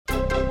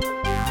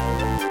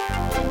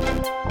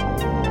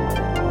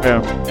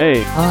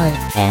M-A.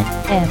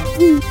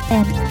 I-N-M-E-N-U.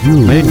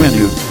 Main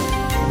menu.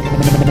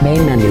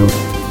 Main menu.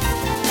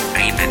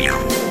 Main menu.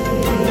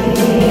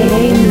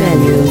 Main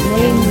menu.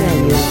 Main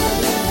menu.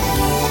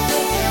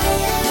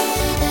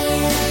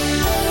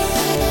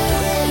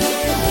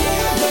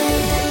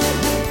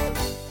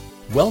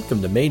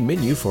 Welcome to Main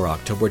Menu for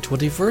October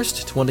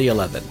 21st,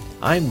 2011.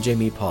 I'm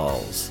Jamie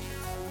Pauls.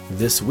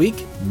 This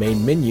week,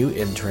 Main Menu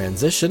in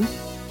transition.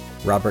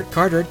 Robert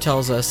Carter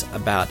tells us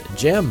about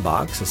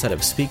Jambox, a set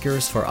of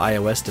speakers for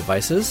iOS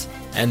devices,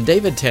 and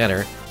David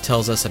Tanner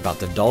tells us about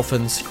the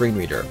Dolphin screen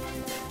reader.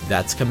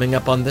 That's coming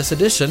up on this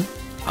edition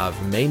of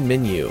Main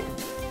Menu.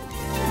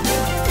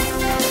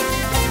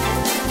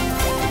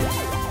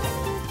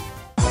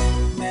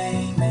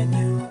 Main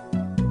menu.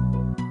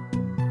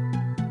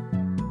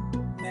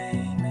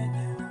 Main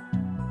menu.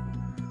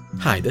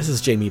 Hi, this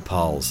is Jamie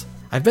Pauls.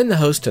 I've been the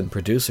host and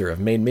producer of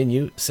Main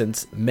Menu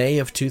since May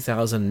of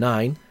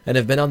 2009 and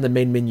have been on the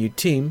Main Menu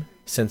team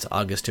since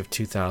August of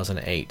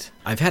 2008.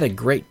 I've had a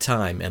great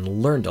time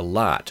and learned a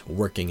lot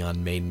working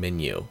on Main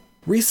Menu.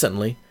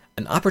 Recently,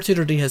 an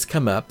opportunity has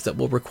come up that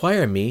will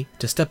require me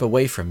to step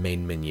away from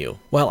Main Menu.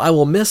 While I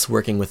will miss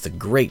working with the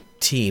great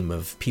team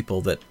of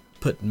people that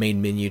put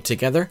Main Menu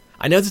together,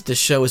 I know that the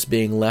show is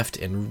being left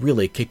in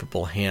really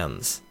capable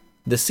hands.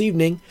 This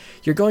evening,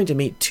 you're going to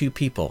meet two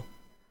people.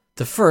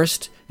 The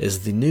first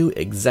is the new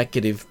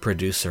executive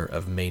producer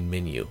of Main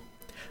Menu.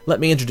 Let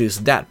me introduce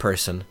that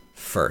person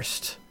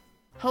first.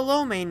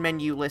 Hello, Main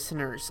Menu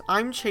listeners.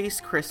 I'm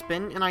Chase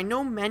Crispin, and I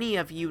know many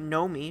of you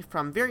know me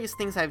from various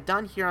things I've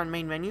done here on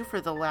Main Menu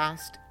for the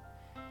last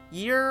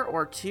year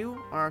or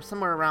two, or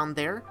somewhere around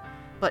there.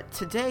 But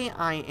today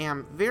I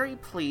am very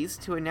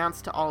pleased to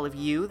announce to all of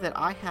you that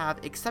I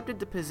have accepted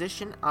the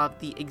position of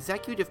the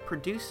executive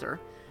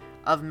producer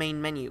of Main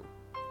Menu.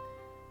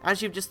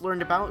 As you've just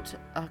learned about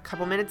a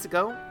couple minutes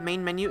ago,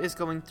 Main Menu is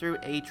going through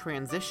a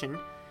transition.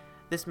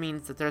 This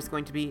means that there's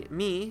going to be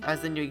me as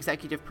the new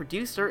executive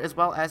producer as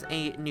well as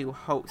a new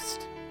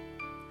host.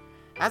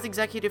 As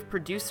executive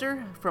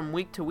producer, from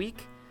week to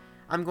week,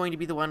 I'm going to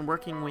be the one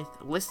working with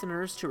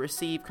listeners to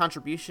receive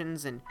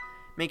contributions and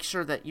make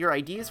sure that your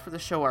ideas for the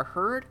show are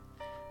heard.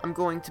 I'm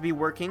going to be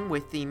working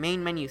with the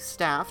Main Menu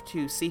staff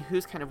to see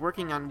who's kind of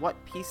working on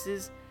what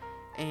pieces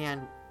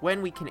and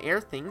when we can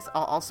air things.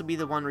 I'll also be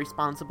the one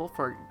responsible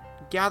for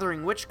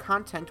gathering which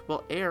content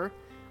will air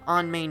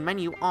on Main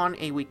Menu on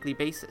a weekly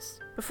basis.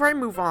 Before I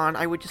move on,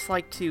 I would just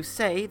like to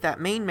say that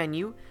Main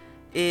Menu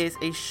is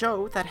a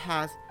show that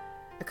has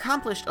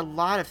accomplished a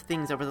lot of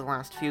things over the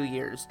last few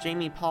years.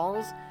 Jamie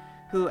Pauls,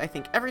 who I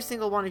think every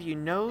single one of you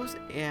knows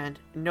and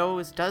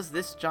knows does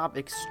this job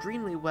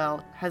extremely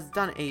well, has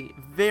done a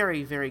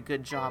very, very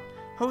good job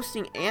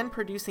hosting and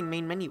producing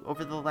Main Menu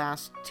over the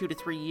last 2 to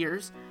 3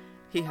 years.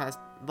 He has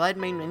led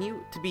Main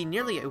Menu to be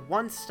nearly a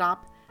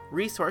one-stop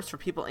resource for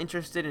people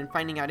interested in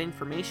finding out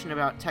information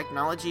about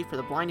technology for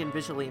the blind and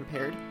visually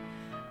impaired.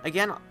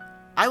 Again,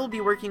 I will be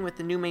working with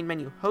the new Main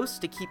Menu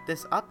host to keep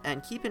this up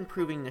and keep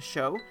improving the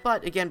show.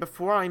 But again,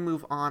 before I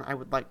move on, I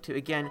would like to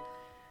again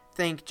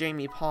thank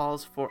Jamie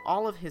Pauls for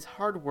all of his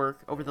hard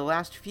work over the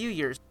last few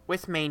years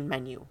with Main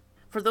Menu.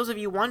 For those of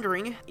you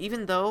wondering,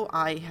 even though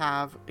I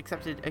have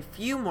accepted a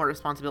few more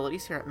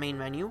responsibilities here at Main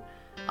Menu,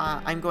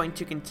 I'm going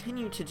to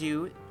continue to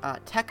do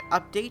tech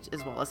update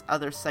as well as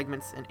other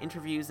segments and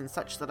interviews and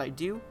such that I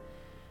do.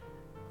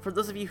 For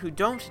those of you who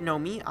don't know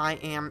me, I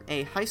am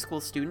a high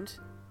school student,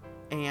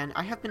 and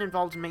I have been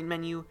involved in Main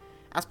Menu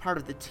as part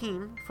of the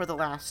team for the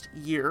last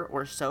year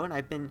or so, and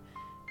I've been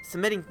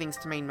submitting things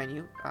to Main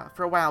Menu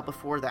for a while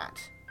before that.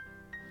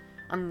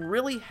 I'm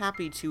really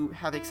happy to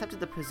have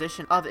accepted the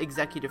position of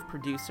executive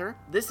producer.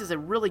 This is a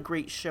really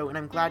great show, and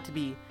I'm glad to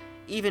be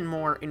even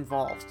more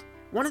involved.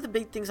 One of the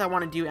big things I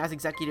want to do as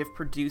executive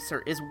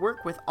producer is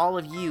work with all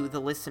of you,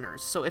 the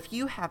listeners. So if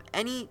you have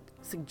any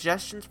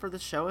suggestions for the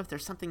show, if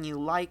there's something you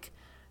like,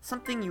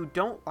 something you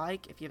don't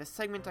like, if you have a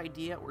segment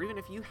idea, or even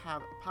if you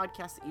have a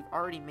podcast that you've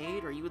already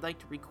made or you would like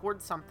to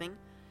record something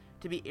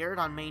to be aired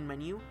on Main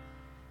Menu,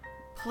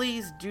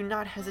 please do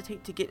not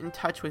hesitate to get in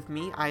touch with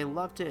me. I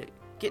love to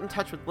get in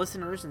touch with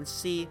listeners and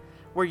see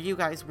where you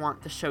guys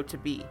want the show to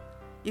be.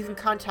 You can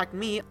contact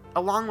me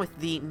along with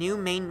the new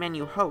Main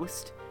Menu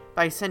host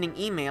by sending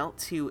email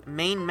to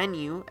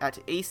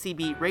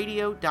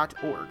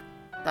mainmenu@acbradio.org.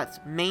 That's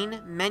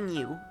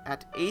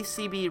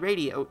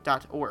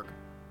mainmenu@acbradio.org.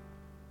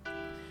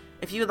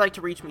 If you would like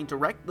to reach me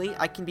directly,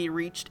 I can be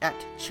reached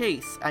at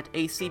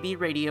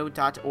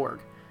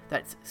chase@acbradio.org.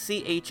 That's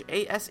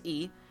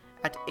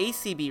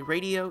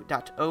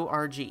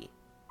chase@acbradio.org.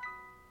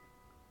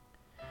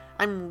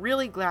 I'm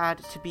really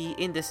glad to be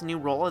in this new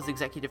role as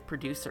executive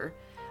producer.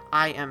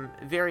 I am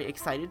very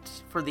excited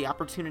for the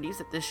opportunities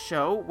that this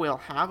show will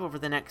have over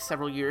the next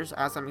several years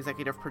as I'm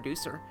executive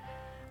producer.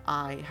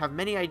 I have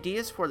many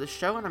ideas for the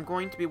show, and I'm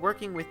going to be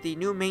working with the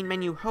new Main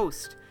Menu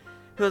host,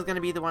 who is going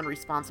to be the one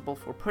responsible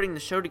for putting the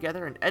show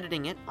together and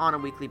editing it on a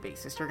weekly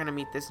basis. You're going to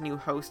meet this new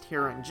host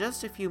here in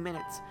just a few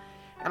minutes,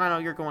 and I know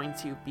you're going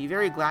to be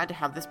very glad to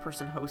have this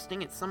person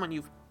hosting. It's someone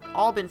you've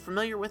all been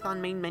familiar with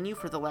on Main Menu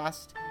for the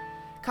last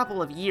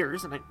couple of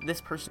years, and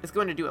this person is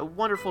going to do a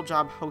wonderful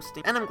job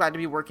hosting, and I'm glad to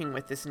be working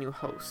with this new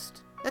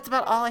host. That's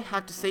about all I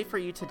have to say for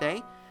you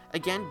today.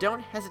 Again,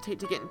 don't hesitate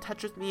to get in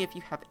touch with me if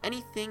you have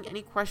anything,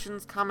 any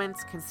questions,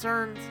 comments,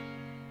 concerns,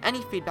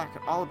 any feedback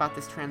at all about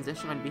this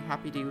transition. I'd be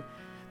happy to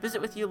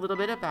visit with you a little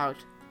bit about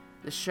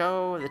the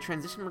show, the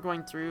transition we're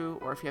going through,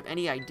 or if you have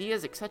any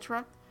ideas,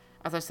 etc.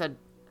 As I said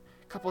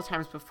a couple of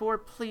times before,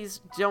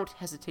 please don't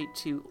hesitate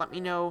to let me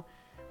know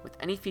with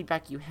any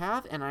feedback you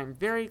have, and I'm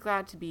very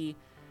glad to be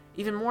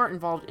even more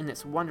involved in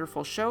this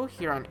wonderful show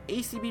here on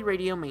ACB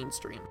Radio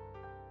Mainstream.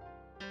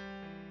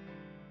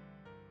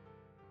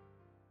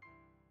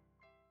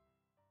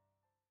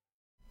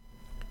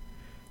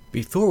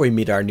 Before we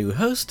meet our new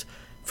host,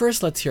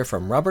 first let's hear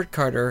from Robert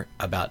Carter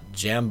about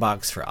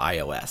Jambox for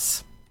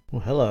iOS.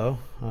 Well, hello,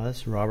 this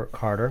is Robert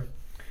Carter,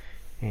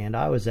 and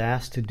I was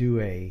asked to do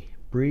a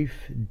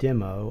brief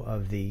demo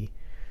of the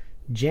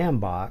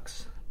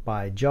Jambox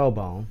by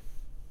Jawbone.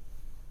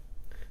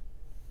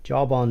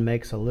 Jawbone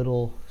makes a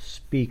little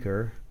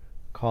speaker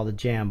called the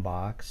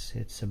Jambox.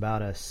 It's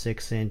about a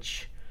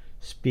 6-inch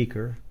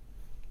speaker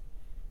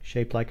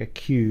shaped like a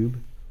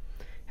cube.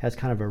 Has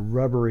kind of a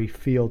rubbery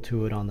feel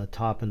to it on the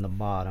top and the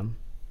bottom.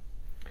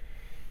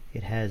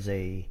 It has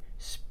a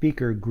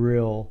speaker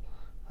grill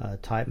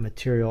type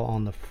material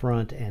on the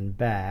front and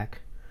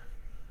back,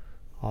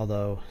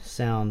 although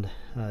sound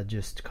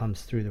just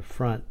comes through the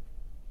front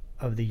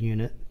of the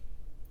unit.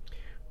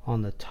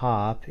 On the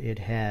top it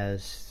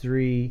has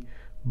 3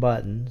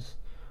 buttons.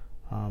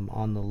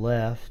 On the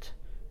left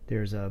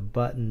there's a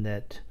button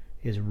that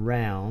is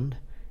round,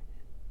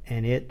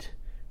 and it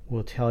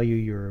will tell you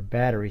your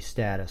battery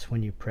status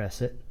when you press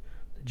it.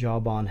 The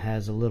Jawbone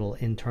has a little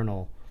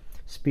internal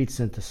speech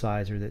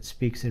synthesizer that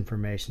speaks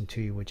information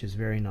to you, which is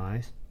very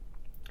nice.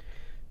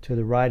 To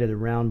the right of the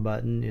round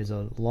button is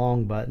a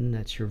long button,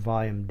 that's your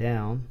volume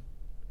down,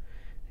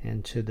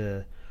 and to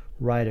the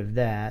right of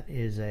that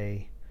is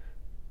a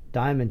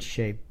diamond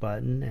shaped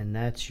button, and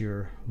that's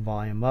your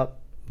volume up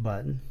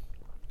button.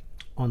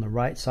 On the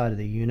right side of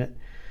the unit,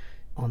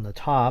 on the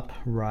top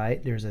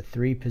right, there's a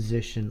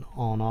 3-position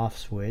on-off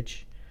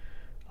switch.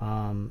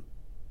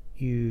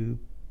 You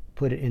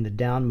put it in the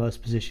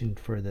downmost position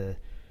for the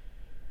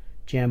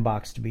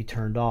Jambox to be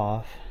turned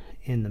off.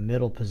 In the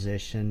middle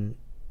position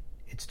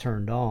it's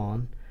turned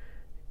on,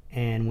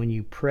 and when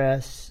you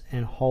press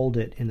and hold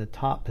it in the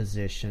top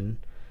position,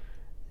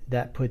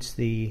 that puts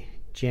the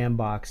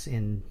Jambox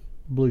in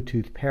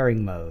Bluetooth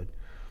pairing mode.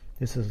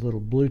 This is a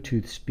little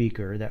Bluetooth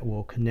speaker that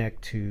will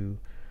connect to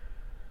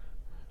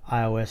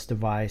iOS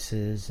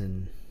devices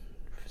and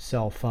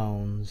cell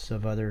phones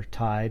of other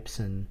types,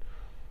 and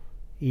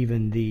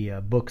even the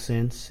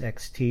BookSense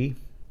XT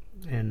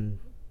and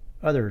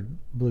other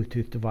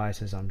Bluetooth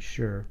devices, I'm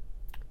sure,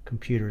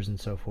 computers and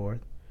so forth.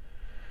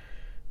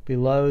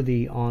 Below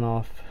the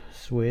on-off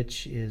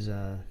switch is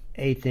a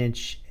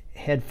 1/8-inch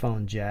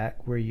headphone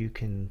jack where you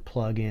can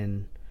plug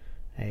in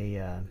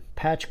a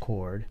patch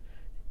cord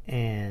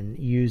and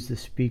use the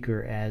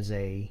speaker as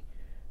a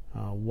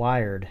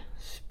wired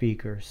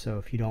speaker. So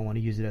if you don't want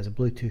to use it as a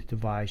Bluetooth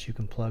device, you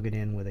can plug it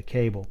in with a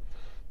cable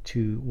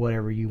to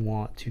whatever you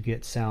want to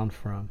get sound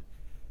from.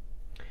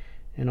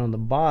 And on the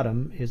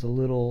bottom is a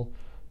little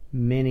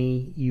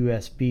mini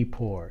USB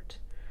port,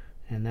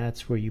 and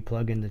that's where you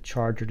plug in the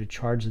charger to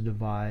charge the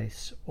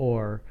device,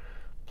 or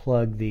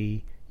plug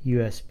the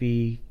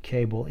USB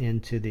cable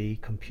into the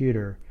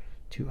computer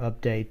to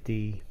update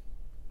the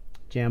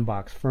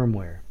Jambox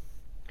firmware.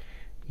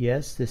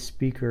 Yes, this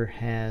speaker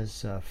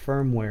has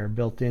firmware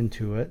built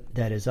into it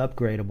that is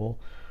upgradable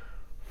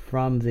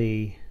from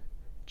the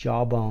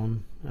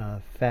Jawbone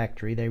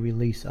factory. They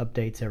release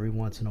updates every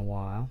once in a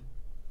while,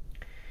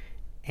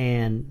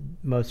 and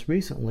most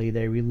recently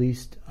they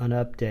released an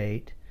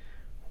update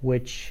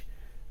which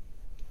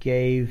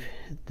gave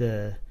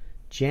the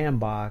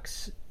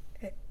Jambox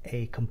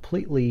a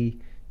completely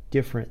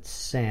different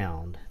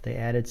sound. They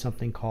added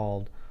something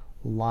called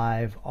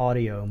live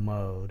audio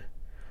mode,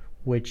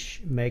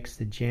 which makes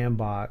the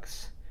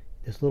Jambox,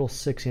 this little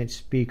 6-inch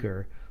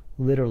speaker,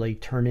 literally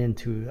turn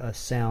into a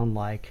sound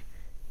like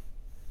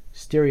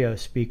stereo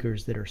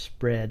speakers that are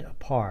spread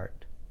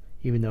apart,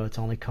 even though it's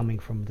only coming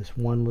from this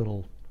one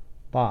little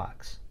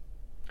box.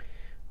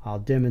 I'll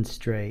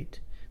demonstrate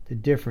the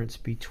difference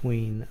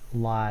between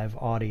live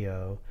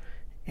audio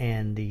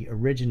and the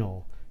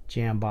original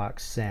Jambox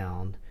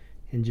sound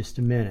in just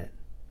a minute.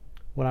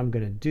 What I'm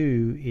going to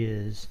do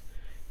is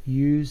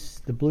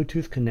use the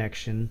Bluetooth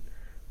connection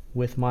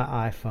with my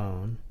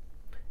iPhone,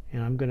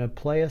 and I'm going to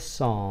play a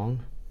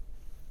song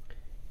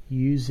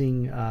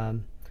using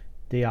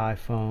the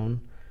iPhone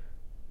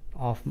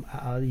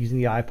using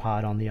the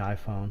iPod on the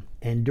iPhone.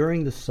 And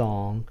during the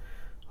song,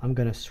 I'm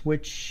going to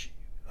switch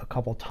a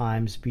couple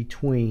times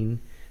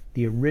between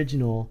the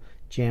original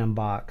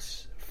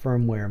Jambox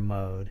firmware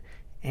mode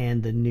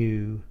and the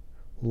new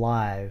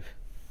live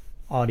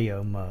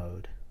audio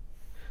mode.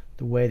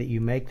 The way that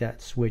you make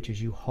that switch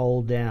is you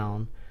hold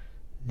down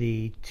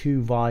the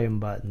 2 volume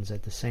buttons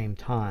at the same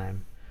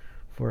time.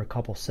 for a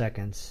couple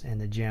seconds, and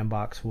the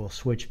Jambox will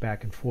switch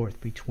back and forth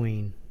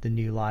between the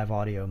new live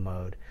audio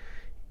mode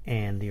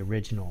and the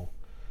original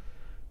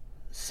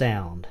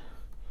sound.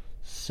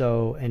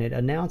 So, and it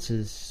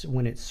announces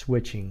when it's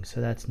switching,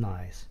 so that's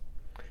nice.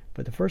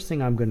 But the first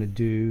thing I'm going to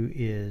do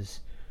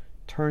is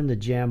turn the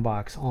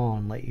Jambox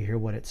on, let you hear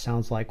what it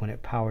sounds like when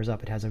it powers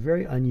up. It has a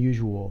very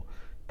unusual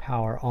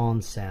power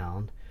on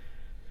sound.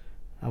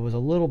 I was a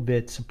little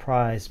bit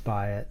surprised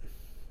by it.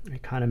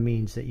 It kind of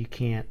means that you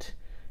can't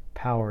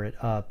power it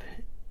up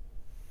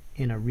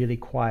in a really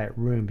quiet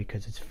room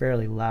because it's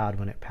fairly loud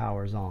when it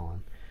powers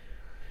on.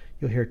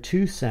 You'll hear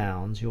two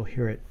sounds. You'll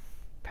hear it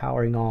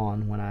powering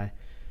on when I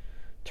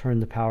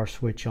turn the power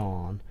switch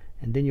on,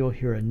 and then you'll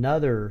hear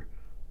another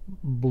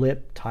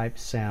blip type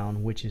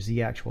sound, which is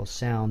the actual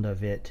sound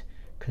of it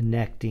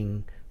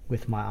connecting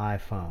with my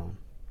iPhone.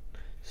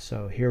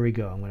 So here we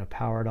go. I'm going to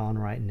power it on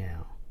right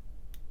now.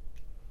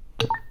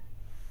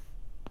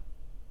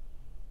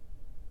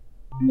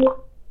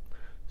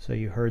 So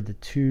you heard the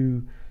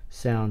two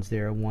sounds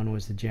there. One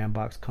was the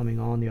Jambox coming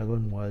on, the other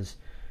one was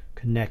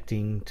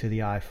connecting to the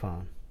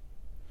iPhone.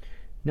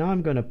 Now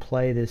I'm going to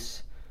play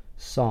this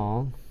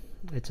song.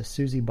 It's a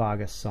Suzy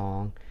Bogguss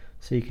song,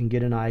 so you can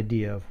get an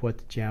idea of what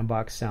the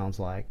Jambox sounds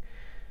like.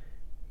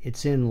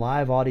 It's in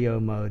live audio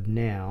mode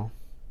now,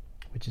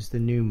 which is the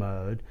new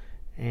mode,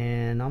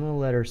 and I'm going to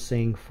let her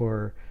sing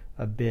for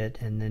a bit,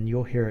 and then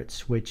you'll hear it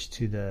switch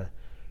to the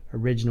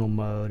original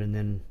mode, and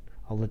then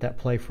I'll let that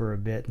play for a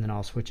bit, and then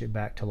I'll switch it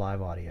back to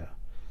live audio.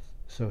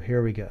 So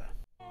here we go.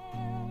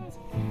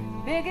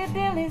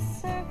 Piccadilly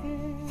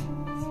Circus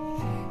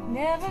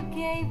never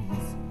gave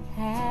us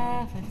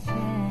half a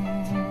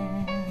chance.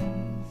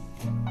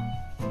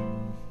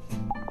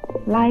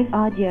 Live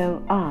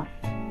audio off.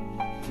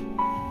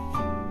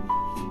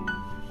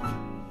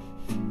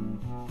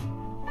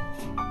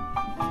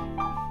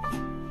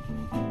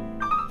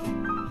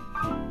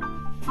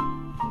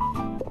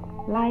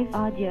 Live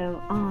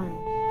audio on.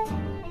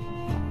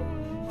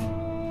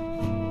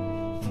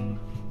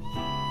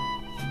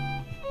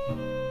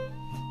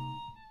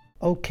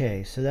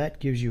 Okay, so that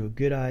gives you a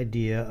good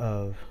idea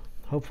of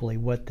hopefully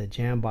what the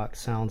Jambox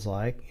sounds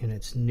like in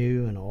its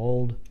new and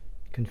old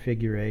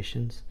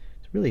configurations.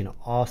 It's really an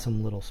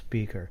awesome little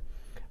speaker.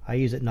 I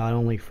use it not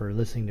only for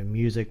listening to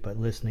music, but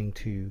listening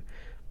to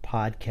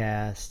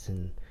podcasts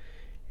and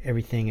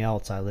everything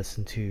else I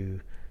listen to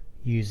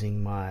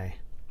using my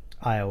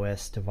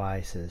iOS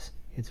devices.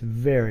 It's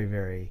very,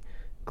 very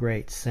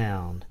great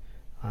sound.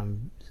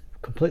 I'm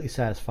completely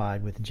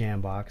satisfied with the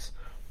Jambox.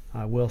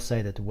 I will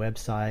say that the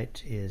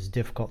website is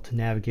difficult to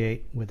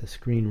navigate with a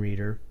screen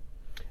reader.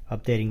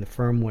 Updating the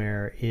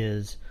firmware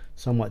is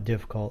somewhat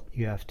difficult.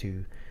 You have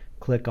to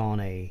click on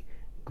a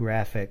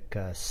graphic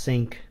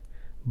sync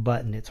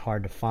button. It's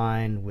hard to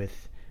find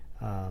with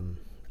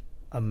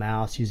a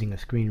mouse using a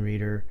screen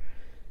reader.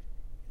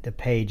 The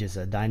page is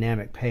a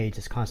dynamic page.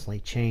 It's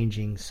constantly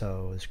changing,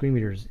 so the screen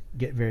readers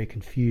get very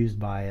confused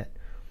by it.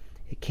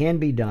 It can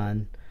be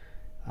done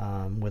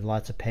with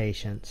lots of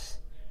patience,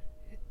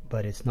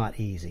 but it's not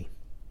easy.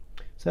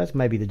 So that's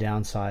maybe the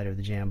downside of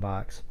the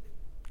Jambox.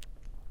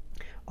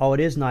 Oh, it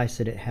is nice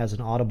that it has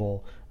an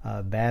audible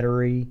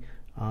battery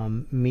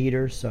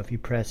meter, so if you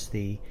press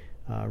the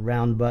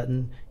round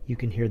button, you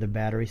can hear the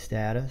battery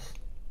status.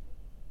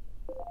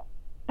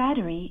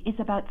 Battery is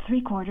about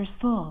 3/4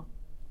 full.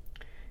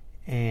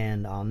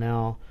 And I'll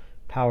now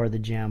power the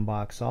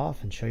Jambox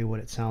off and show you what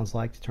it sounds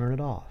like to turn it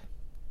off.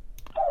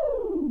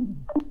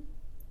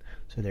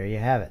 So there you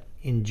have it.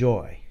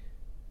 Enjoy.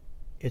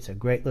 It's a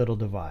great little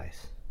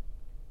device.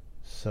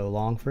 So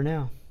long for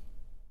now.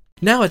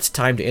 Now it's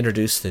time to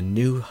introduce the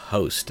new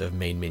host of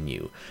Main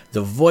Menu,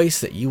 the voice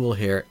that you will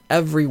hear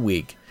every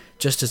week,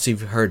 just as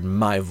you've heard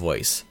my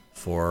voice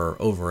for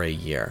over a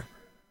year.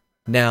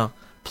 Now,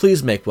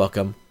 please make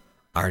welcome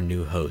our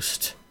new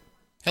host.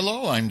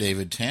 Hello, I'm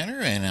David Tanner,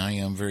 and I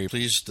am very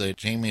pleased that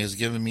Jamie has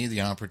given me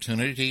the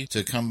opportunity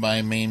to come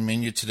by Main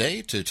Menu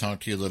today to talk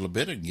to you a little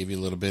bit and give you a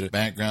little bit of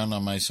background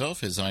on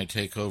myself as I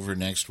take over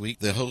next week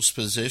the host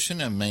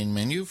position of Main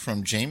Menu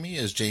from Jamie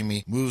as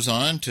Jamie moves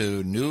on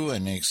to new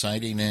and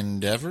exciting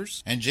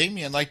endeavors. And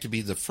Jamie, I'd like to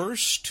be the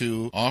first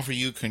to offer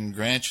you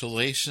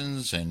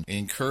congratulations and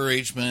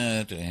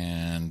encouragement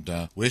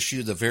and wish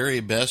you the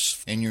very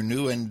best in your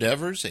new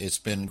endeavors. It's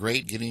been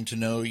great getting to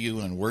know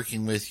you and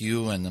working with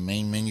you and the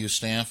Main Menu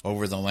staff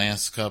over the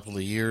last couple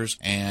of years,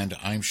 and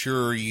I'm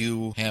sure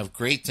you have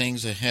great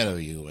things ahead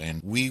of you,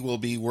 and we will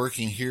be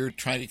working here to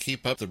try to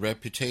keep up the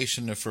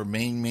reputation for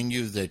Main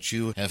Menu that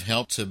you have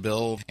helped to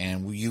build,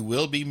 and you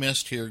will be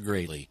missed here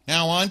greatly.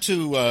 Now on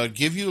to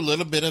give you a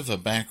little bit of a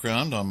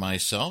background on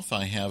myself.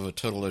 I have a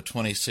total of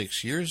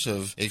 26 years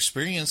of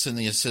experience in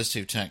the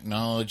assistive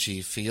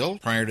technology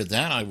field. Prior to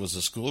that, I was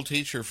a school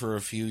teacher for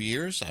a few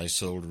years. I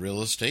sold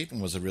real estate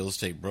and was a real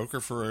estate broker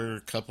for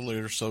a couple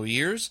or so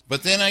years,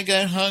 but then I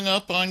got hung up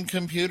up on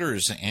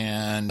computers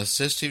and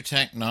assistive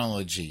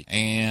technology.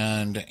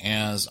 And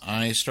as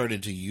I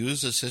started to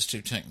use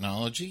assistive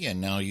technology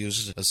and now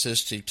use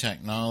assistive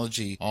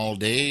technology all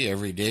day,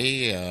 every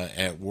day,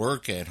 at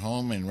work, at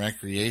home, in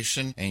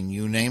recreation, and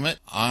you name it,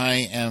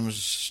 I am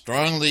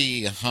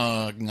strongly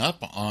hung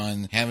up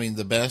on having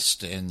the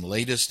best and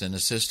latest in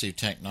assistive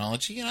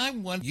technology, and I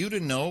want you to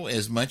know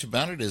as much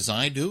about it as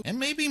I do, and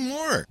maybe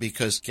more,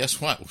 because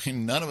guess what?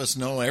 None of us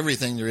know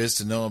everything there is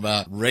to know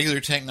about regular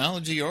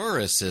technology or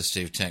assistive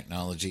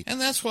technology,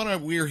 and that's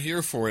what we're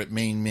here for at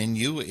Main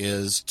Menu,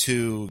 is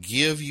to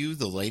give you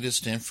the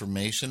latest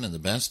information and the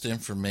best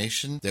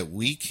information that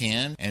we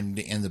can, and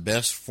in the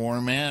best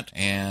format,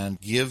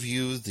 and give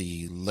you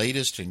the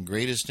latest and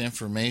greatest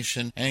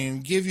information,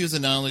 and give you the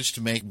knowledge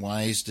to make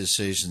wise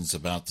decisions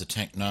about the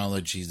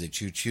technology that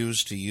you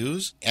choose to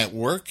use at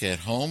work, at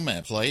home,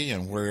 at play,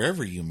 and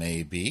wherever you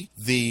may be.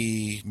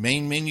 The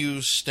Main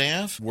Menu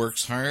staff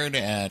works hard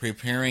at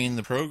preparing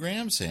the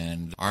programs,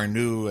 and our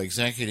new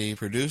executive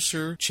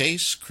producer,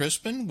 Chase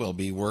Crispin, will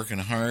be working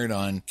hard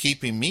on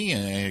keeping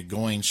me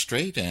going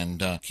straight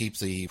and keep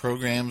the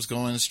programs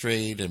going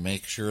straight and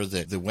make sure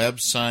that the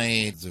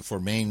website for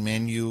Main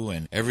Menu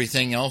and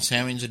everything else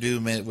having to do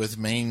with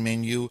Main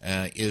Menu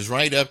is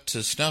right up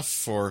to snuff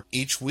for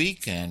each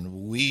week,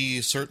 and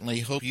we certainly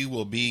hope you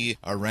will be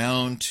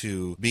around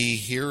to be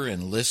here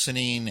and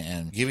listening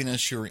and giving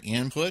us your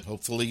input.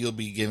 Hopefully you'll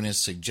be giving us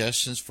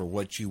suggestions for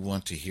what you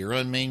want to hear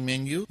on Main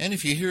Menu, and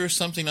if you hear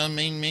something on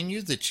Main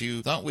Menu that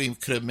you thought we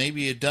could have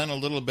maybe done a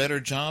little better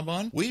job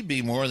on, we'd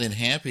be more than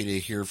happy to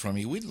hear from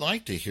you. We'd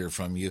like to hear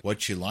from you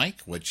what you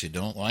like, what you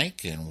don't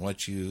like, and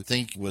what you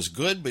think was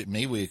good, but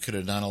maybe we could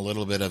have done a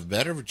little bit of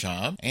better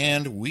job.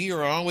 And we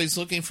are always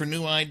looking for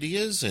new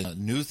ideas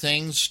and new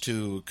things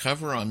to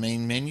cover on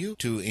Main Menu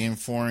to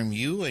inform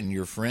you and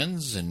your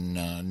friends and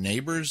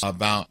neighbors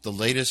about the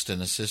latest in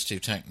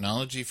assistive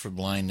technology for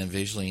blind and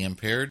visually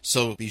impaired.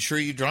 So be sure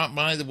you drop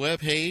by the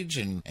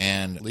webpage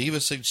and leave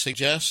us a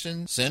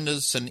suggestion. Send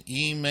us an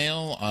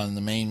email on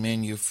the Main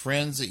Menu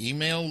Friends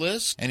email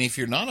list. And if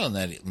you're not on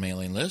that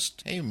mailing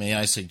list, hey, may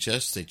I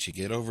suggest that you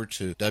get over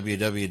to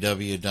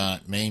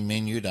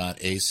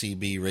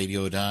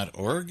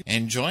www.mainmenu.acbradio.org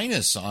and join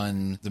us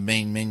on the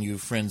Main Menu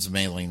Friends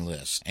mailing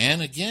list.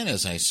 And again,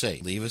 as I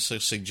say, leave us a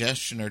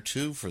suggestion or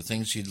two for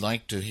things you'd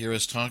like to hear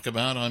us talk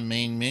about on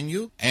Main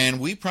Menu. And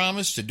we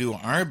promise to do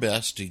our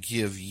best to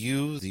give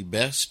you the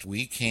best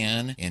we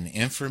can in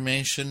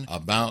information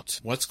about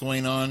what's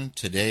going on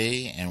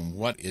today and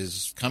what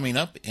is coming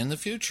up in the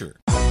future.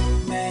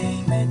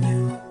 Main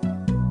Menu.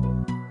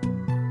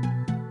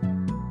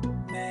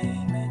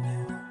 Main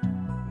Menu.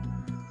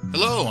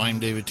 Hello, I'm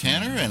David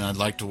Tanner, and I'd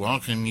like to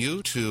welcome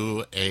you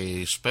to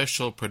a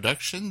special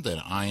production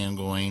that I am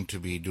going to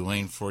be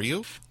doing for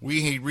you.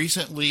 We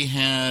recently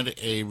had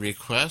a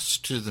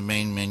request to the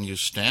Main Menu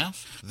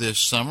staff this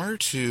summer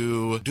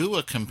to do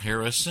a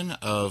comparison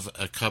of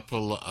a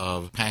couple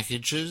of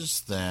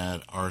packages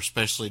that are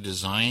specially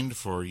designed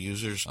for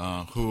users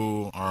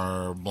who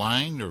are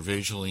blind or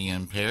visually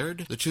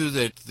impaired. The two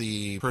that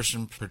the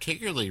person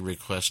particularly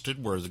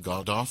requested were the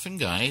Dolphin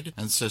Guide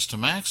and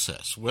System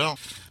Access. Well,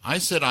 I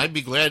said I'd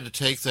be glad to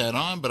take that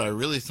on, but I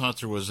really thought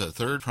there was a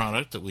third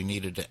product that we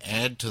needed to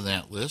add to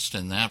that list,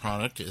 and that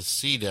product is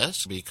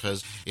CDesk,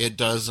 because it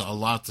does a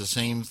lot the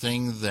same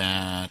thing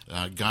that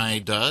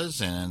Guide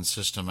does and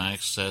System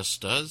Access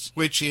does,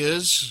 which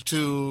is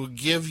to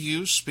give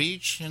you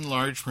speech in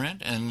large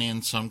print, and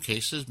in some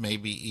cases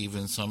maybe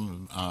even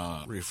some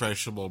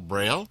refreshable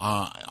braille,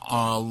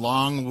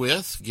 along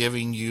with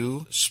giving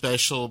you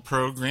special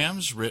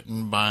programs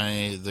written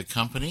by the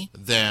company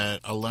that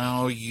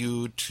allow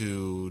you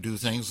to do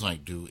things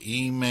like do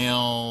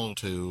email,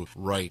 to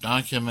write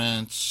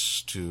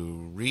documents,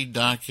 to read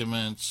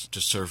documents, to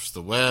surf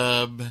the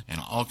web, and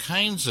all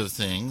kinds of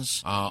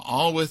things,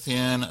 all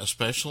within a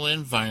special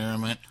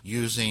environment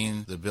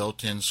using the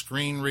built-in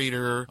screen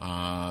reader,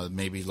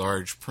 maybe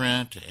large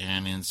print,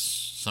 and in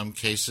some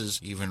cases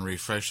even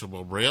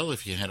refreshable braille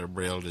if you had a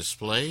braille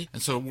display.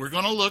 And so we're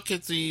going to look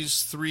at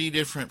these three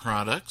different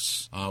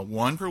products,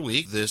 one per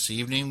week. This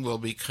evening we'll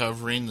be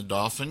covering the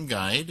Dolphin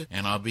Guide,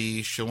 and I'll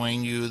be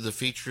showing you the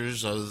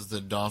features of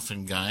the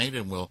Dolphin Guide,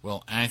 and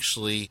we'll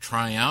actually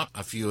try out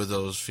a few of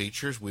those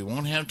features. We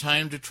won't have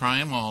time to try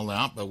them all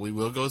out, but we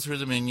will go through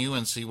the menu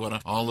and see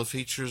what all the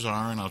features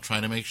are, and I'll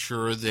try to make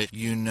sure that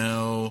you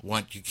know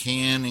what you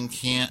can and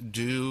can't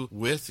do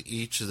with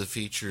each of the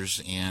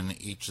features in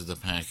each of the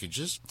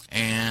packages.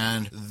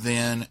 And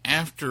then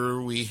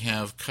after we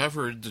have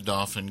covered the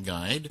Dolphin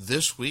Guide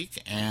this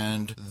week,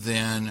 and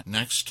then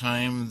next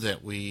time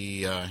that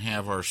we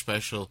have our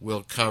special,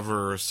 we'll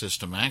cover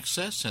System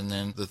Access, and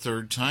then the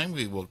third time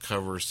we will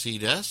cover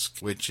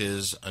CDesk, which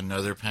is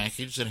another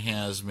package that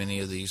has many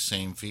of these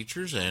same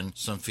features and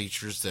some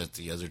features that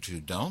the other two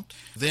don't.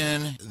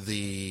 Then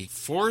the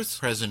fourth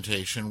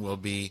presentation will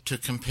be to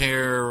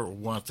compare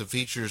what the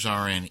features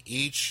are in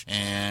each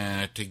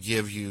and to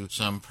give you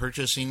some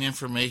purchasing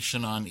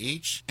information on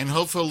each, and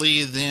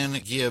hopefully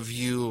then give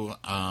you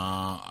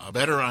a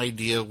better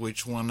idea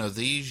which one of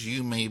these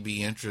you may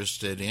be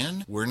interested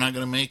in. We're not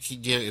going to make you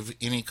give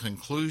any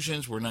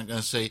conclusions. We're not going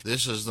to say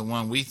this is the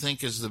one we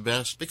think is the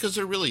best, because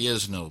there really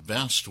is no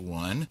best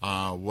one.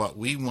 What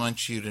we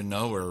want you to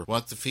know are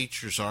what the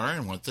features are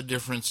and what the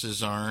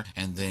differences are,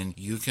 and then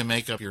you can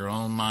make up your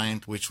own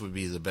mind which would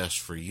be the best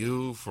for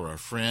you, for a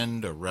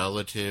friend, a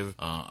relative,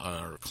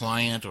 a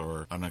client,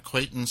 or an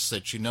acquaintance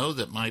that you know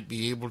that might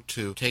be able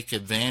to take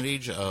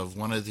advantage of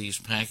one of these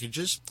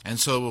packages. And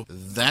so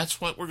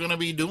that's what we're going to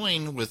be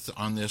doing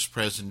on this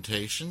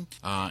presentation.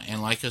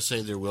 And like I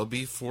say, there will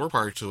be 4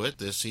 parts to it.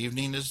 This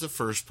evening is the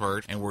first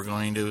part, and we're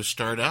going to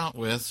start out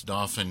with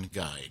Dolphin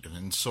Guide.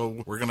 And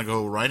so we're going to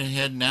go right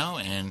ahead now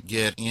and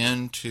get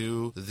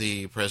into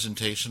the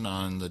presentation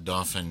on the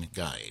Dolphin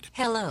Guide.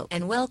 Hello,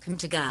 and welcome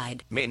to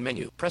Guide. Main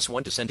menu. Press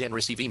 1 to send and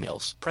receive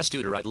emails. Press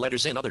 2 to write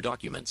letters and other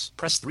documents.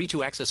 Press 3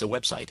 to access a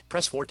website.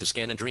 Press 4 to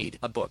scan and read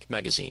a book,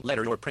 magazine,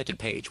 letter, or printed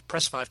page.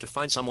 Press 5 to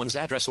find someone's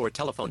address or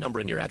telephone number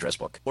in your address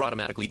book, or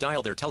automatically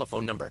dial their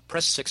telephone number.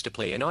 Press 6 to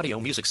play an audio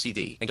music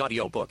CD, an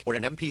audio book, or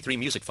an MP3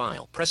 music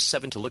file. Press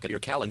 7 to look at your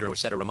calendar or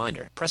set a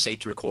reminder. Press 8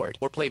 to record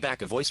or play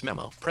back a voice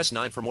memo. Press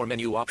 9 for more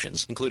menu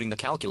options, including the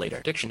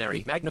calculator,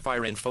 dictionary,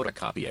 magnifier, and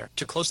photocopier.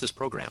 To close this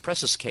program,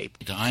 press escape.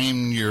 I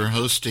am your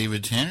host,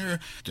 David Tanner,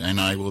 and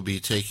I will be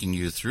taking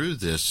you through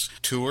this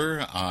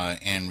tour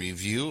and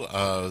review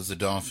of the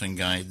Dolphin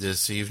Guide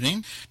this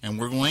evening. And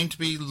we're going to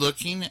be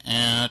looking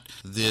at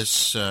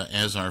this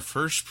as our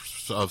first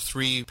of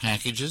 3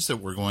 packages that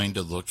we're going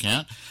to look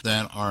at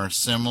that are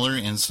similar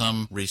in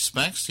some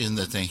respects, in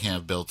that they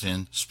have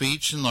built-in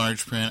speech and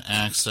large print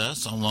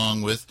access,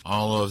 along with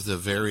all of the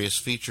various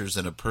features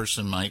that a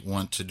person might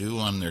want to do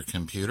on their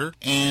computer,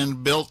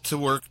 and built to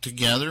work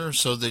together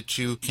so that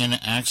you can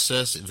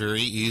access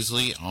very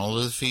easily all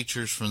of the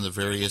features from the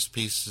various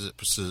pieces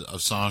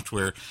of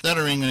software that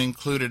are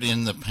included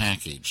in the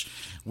package.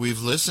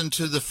 We've listened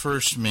to the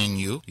first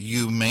menu.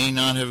 You may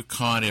not have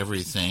caught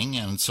everything,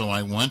 and so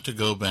I want to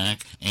go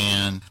back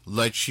and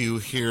let you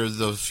hear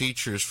the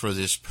features for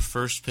this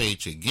first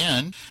page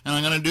again. And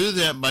I'm going to do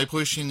that by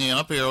pushing the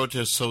up arrow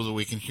so that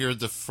we can hear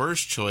the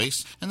first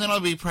choice, and then I'll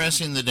be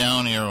pressing the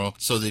down arrow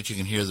so that you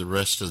can hear the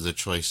rest of the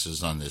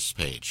choices on this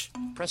page.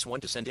 Press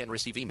 1 to send and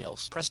receive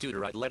emails. Press 2 to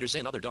write letters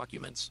and other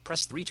documents.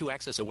 Press 3 to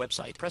access a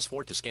website. Press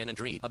 4 to scan and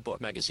read a book,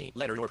 magazine,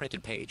 letter, or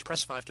printed page.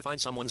 Press 5 to find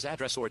someone's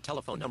address or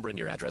telephone number in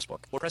your address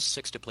book, or press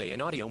 6 to play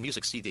an audio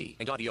music CD,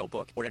 an audio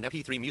book, or an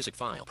MP3 music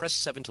file. Press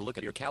 7 to look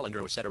at your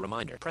calendar or set a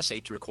reminder. Press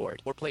 8 to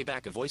record or play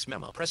back a voice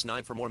memo. Press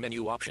 9 for more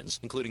menu options,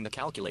 including the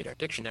calculator,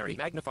 dictionary,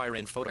 magnifier,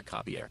 and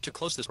photocopier. To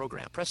close this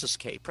program, press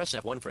escape. Press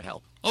F1 for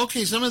help.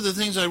 Okay, some of the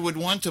things I would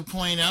want to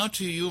point out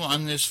to you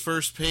on this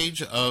first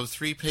page of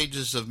 3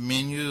 pages of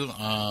menu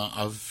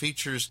of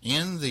features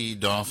in the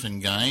Dolphin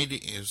Guide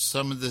is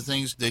some of the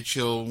things that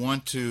you'll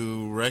want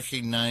to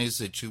recognize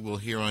that you will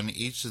hear on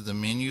each of the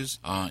menus,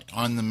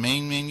 on the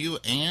main menu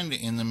and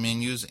in the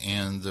menus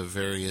and the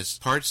various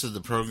parts of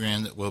the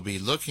program that we'll be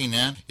looking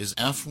at. Is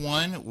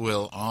F1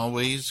 will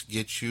always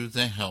get you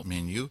the help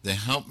menu. The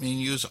help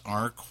menus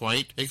are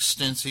quite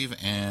extensive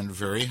and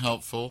very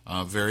helpful,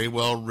 very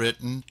well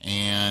written,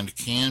 and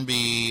can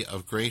be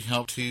of great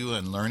help to you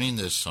in learning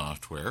this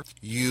software.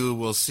 You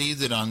will see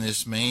that on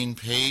this main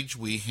page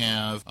we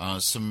have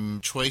some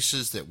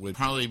choices that would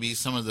probably be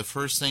some of the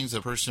first things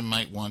a person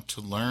might want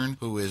to learn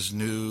who is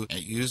new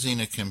at using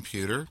a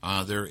computer.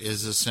 There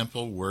is a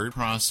simple word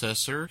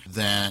processor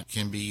that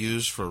can be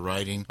used for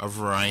writing a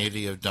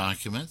variety of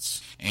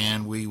documents,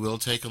 and we will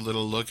take a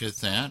little look at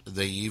that.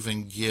 They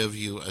even give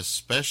you a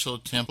special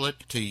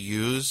template to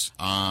use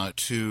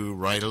to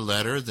write a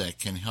letter that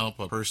can help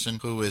a person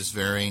who is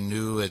very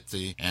new at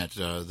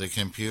the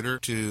computer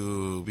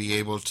to be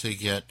able to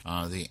get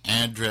the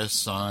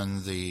address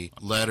on the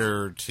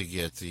letter, to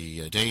get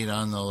the date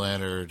on the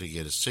letter, to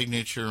get a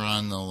signature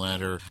on the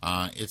letter.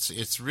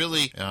 It's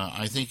really,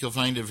 I think you'll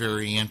find it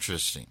very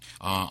interesting.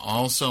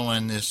 Also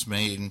on this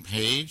main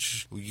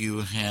page,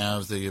 you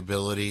have the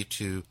ability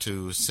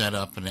to set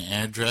up an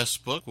address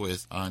book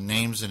with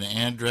names and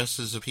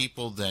addresses of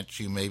people that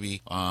you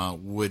maybe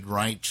would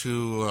write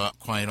to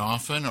quite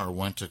often or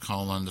want to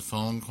call on the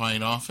phone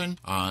quite often.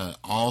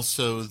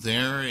 Also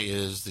there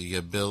is the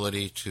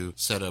ability to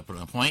set up an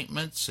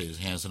appointment. It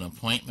has an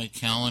appointment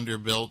calendar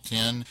built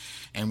in,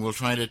 and we'll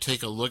try to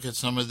take a look at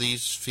some of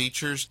these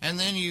features. And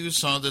then you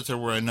saw that there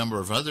were a number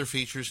of other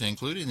features,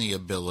 including the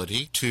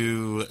ability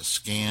to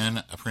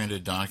scan a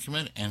printed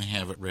document and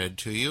have it read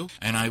to you.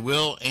 And I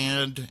will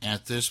add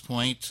at this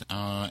point,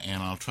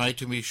 and I'll try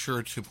to be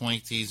sure to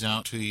point these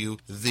out to you,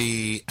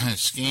 the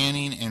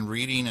scanning and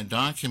reading a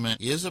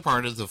document is a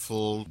part of the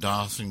full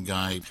Dolphin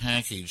Guide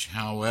package.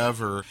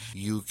 However,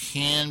 you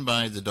can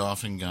buy the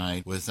Dolphin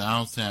Guide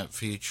without that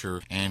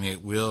feature, and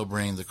it will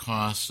bring the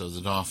cost of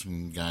the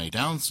Dolphin Guide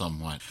down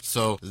somewhat.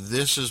 So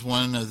this is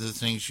one of the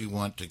things you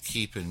want to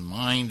keep in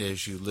mind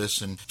as you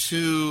listen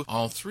to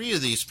all three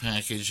of these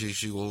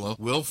packages. You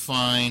will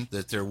find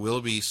that there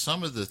will be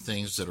some of the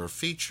things that are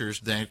features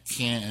that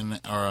can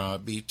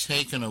be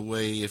taken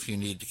away if you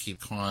need to keep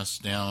costs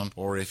down,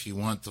 or if you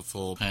want the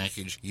full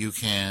package, you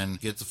can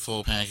get the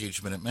full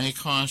package, but it may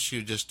cost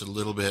you just a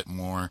little bit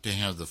more to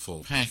have the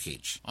full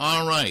package.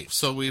 All right,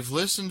 so we've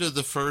listened to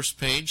the first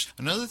page.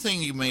 Another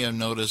thing you may have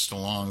noticed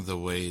along the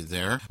way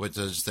there, which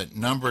is that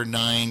number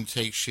 9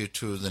 takes you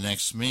to the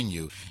next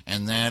menu,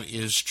 and that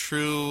is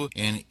true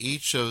in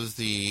each of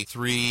the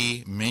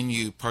 3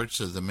 menu parts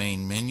of the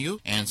main menu.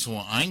 And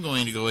so I'm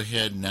going to go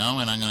ahead now,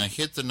 and I'm going to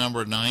hit the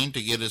number 9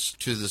 to get us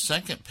to the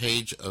second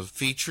page of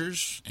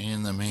features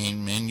in the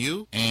main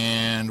menu,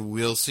 and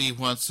we'll see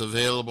what's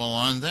available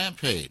on that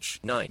page.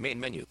 9. Main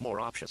menu. More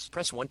options.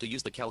 Press 1 to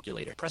use the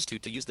calculator. Press 2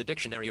 to use the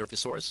dictionary or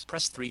thesaurus.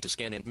 Press 3 to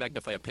scan and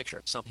magnify a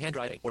picture, some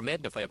handwriting, or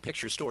magnify a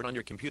picture stored on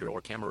your computer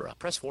or camera.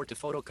 Press 4 to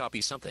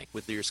photocopy something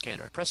with your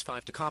scanner. Press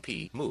 5 to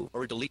copy, move,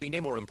 or delete,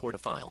 rename, or import a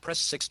file. Press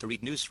 6 to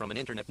read news from an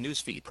internet news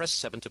feed. Press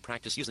 7 to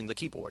practice using the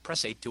keyboard.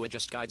 Press 8 to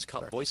adjust guides,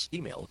 color, voice,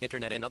 email,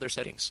 internet, and other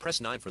settings.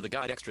 Press 9 for the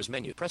Guide Extras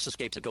menu. Press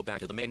Escape to go back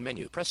to the main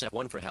menu. Press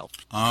F1 for help.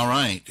 All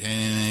right,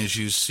 and as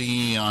you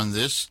see on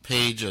this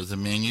page of the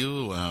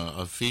menu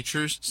of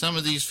features, some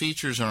of these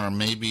features are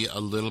maybe a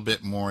little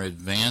bit more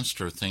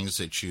advanced, or things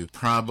that you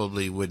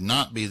probably would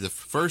not be the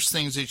first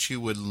things that you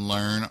would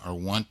learn or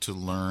want to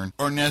learn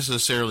or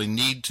necessarily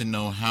need to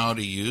know how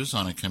to use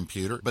on a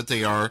computer, but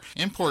they are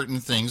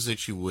important things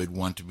that you would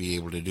want to be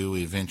able to do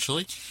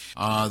eventually.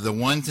 The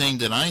one thing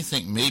that I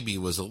think maybe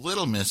was a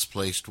little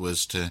misplaced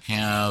was to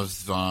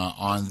have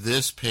on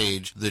this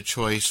page the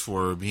choice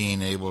for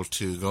being able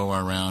to go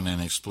around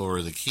and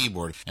explore the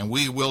keyboard, and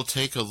we will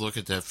take a look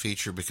at that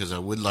feature, because I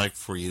would like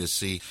for you to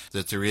see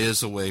that there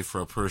is a way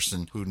for a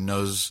person who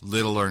knows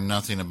little or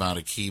nothing about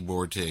a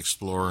keyboard to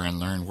explore and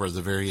learn where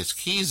the various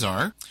keys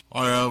are.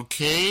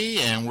 Okay,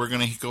 and we're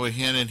going to go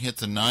ahead and hit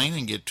the 9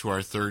 and get to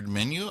our third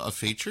menu of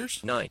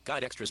features. 9.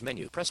 Guide Extras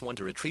menu. Press 1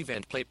 to retrieve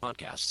and play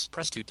podcasts.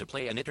 Press 2 to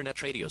play an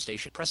internet radio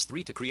station. Press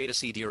 3 to create a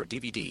CD or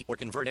DVD, or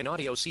convert an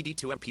audio CD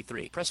to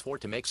MP3. Press 4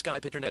 to make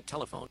Skype internet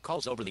telephone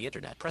calls over the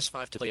internet. Press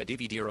 5 to play a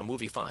DVD or a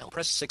movie file.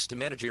 Press 6 to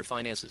manage your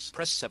finances.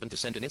 Press 7 to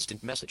send an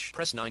instant message.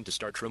 Press 9 to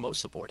start remote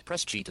support.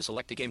 Press G to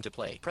select a game to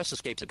play. Press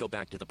Escape to go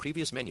back to the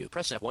previous menu.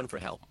 Press F1 for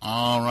help.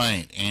 All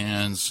right,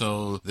 and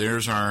so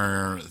there's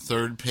our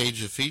third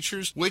page of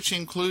features, which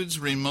includes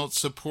remote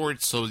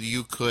support. So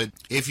you could,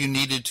 if you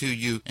needed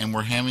to, and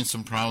were having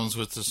some problems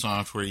with the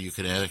software, you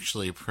could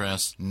actually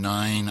press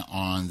 9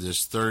 on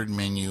this third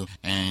menu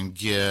and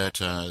get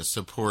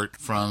support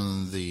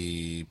from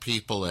the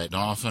people at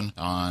Dolphin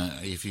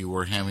if you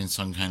were having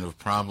some kind of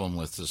problem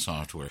with the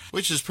software,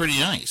 which is pretty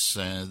nice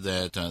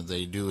that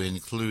they do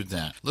include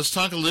that. Let's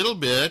talk a little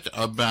bit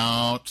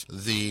about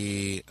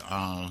the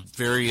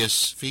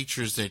various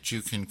features that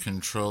you can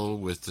control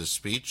with the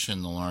speech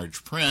and the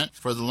large print.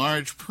 For the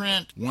large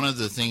print, one of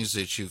the things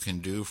that you can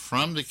do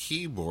from the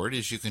keyboard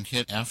is you can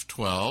hit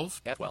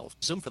F12. F12.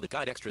 Zoom for the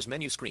Guide Extras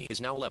menu screen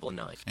is now level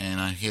 9. And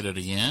I hit it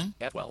again.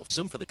 F12.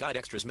 Zoom for the Guide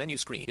Extras menu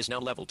screen is now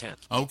level 10.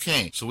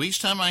 Okay, so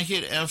each time I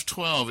hit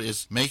F12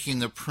 is making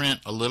the print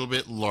a little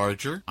bit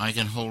larger. I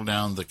can hold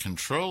down the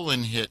control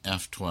and hit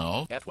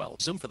F12.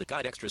 F12. Zoom for the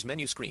Guide Extras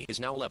menu screen is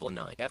now level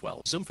 9.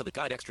 F12. Zoom for the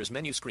Guide Extras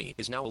menu screen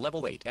is now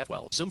level 8.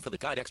 F12. Zoom for the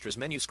Guide Extras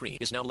menu screen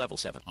is now level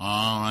 7.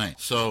 All right,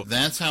 so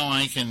that's how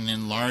I can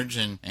enlarge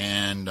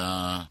and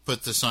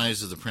put the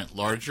size of the print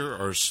larger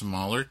or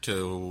smaller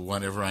to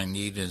whatever I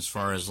need as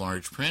far as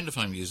large print. If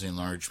I'm using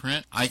large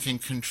print, I can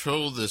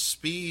control the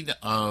speed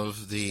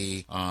of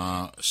the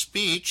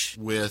speech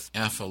with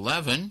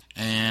F11,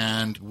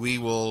 and we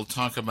will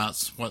talk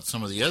about what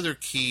some of the other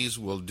keys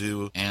will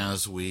do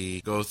as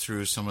we go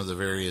through some of the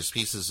various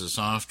pieces of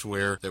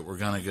software that we're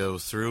going to go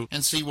through,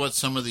 and see what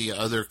some of the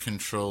other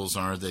controls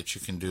are that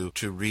you can do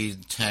to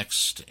read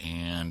text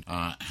and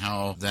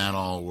how that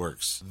all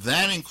works.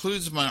 That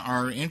includes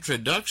our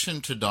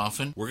introduction to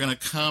Dolphin. We're going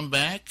to come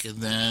back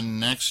then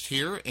next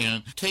here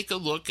and take a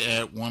look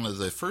at one of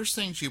the first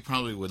things you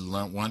probably would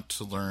want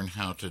to learn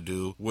how to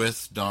do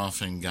with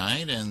Dolphin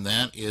Guide, and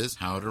that is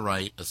how to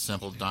write a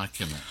simple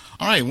document.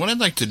 All right, what I'd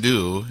like to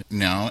do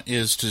now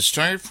is to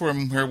start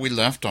from where we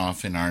left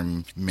off in our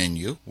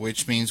menu,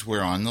 which means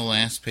we're on the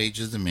last page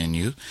of the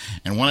menu.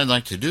 And what I'd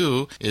like to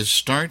do is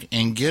start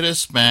and get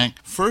us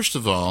back. First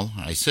of all,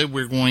 I said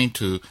we're going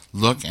to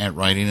look at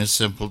writing a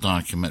simple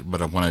document,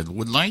 but what I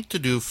would like to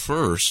do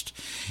first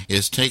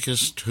is take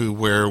us to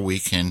where we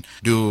can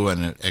do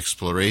an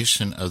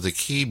exploration of the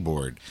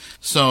keyboard.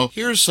 So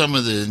here's some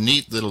of the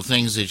neat little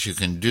things that you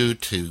can do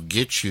to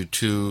get you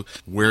to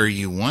where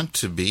you want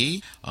to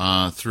be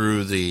through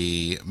through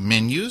the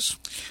menus.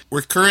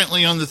 We're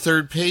currently on the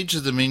third page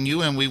of the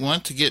menu, and we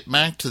want to get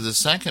back to the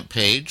second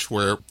page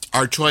where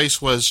our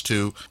choice was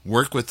to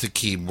work with the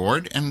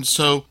keyboard. And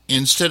so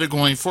instead of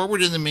going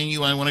forward in the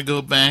menu, I want to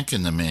go back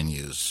in the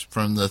menus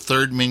from the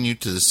third menu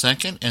to the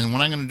second. And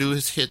what I'm going to do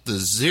is hit the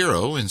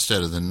 0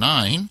 instead of the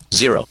 9.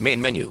 0.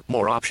 Main menu.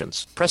 More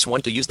options. Press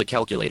 1 to use the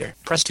calculator.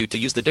 Press 2 to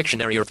use the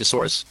dictionary or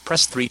thesaurus.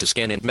 Press 3 to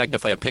scan and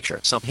magnify a picture,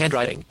 some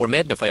handwriting, or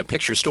magnify a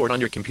picture stored on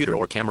your computer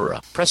or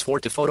camera. Press 4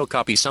 to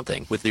photocopy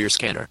something with your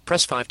scanner.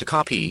 Press 5 to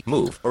copy,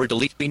 move, or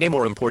delete, rename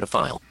or import a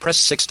file. Press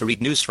 6 to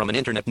read news from an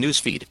internet news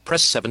feed.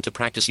 Press 7 to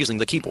practice using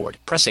the keyboard.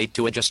 Press 8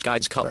 to adjust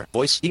guide's color,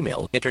 voice,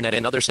 email, internet,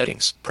 and other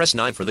settings. Press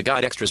 9 for the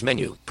guide extras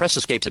menu. Press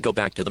escape to go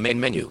back to the main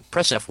menu.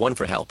 Press F1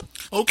 for help.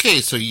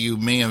 Okay, so you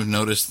may have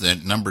noticed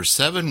that number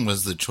 7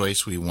 was the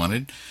choice we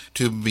wanted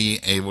to be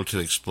able to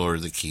explore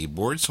the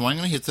keyboard. So I'm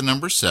going to hit the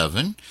number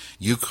 7.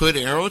 You could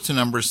arrow to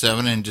number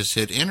 7 and just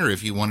hit enter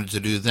if you wanted to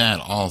do that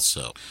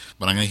also.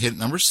 But I'm going to hit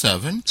number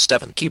 7.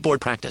 7.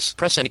 Keyboard practice.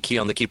 Press any key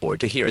on the keyboard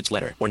to hear its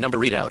letter or number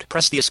readout.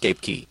 Press the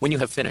escape key when you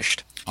have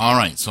finished. All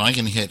right, so I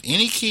can hit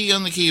any key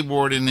on the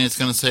keyboard and it's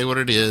going to say what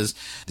it is.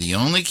 The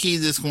only key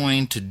that's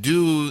going to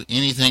do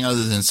anything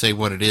other than say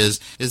what it is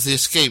the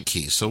escape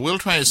key. So we'll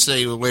try to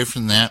stay away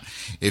from that.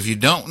 If you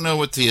don't know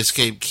what the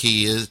escape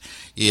key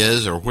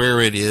is or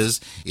where it is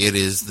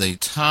the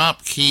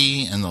top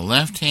key in the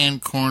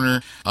left-hand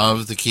corner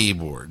of the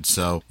keyboard.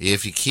 So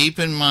if you keep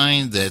in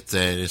mind that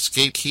the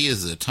escape key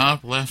is the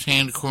top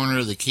left-hand corner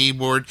of the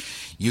keyboard,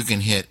 you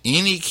can hit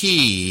any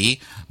key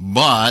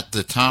but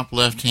the top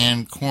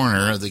left-hand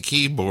corner of the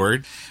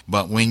keyboard.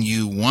 But when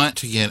you want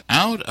to get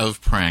out of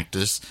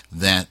practice,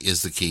 that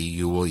is the key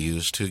you will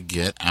use to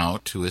get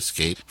out, to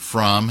escape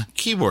from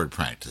keyboard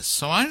practice.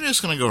 So I'm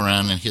just going to go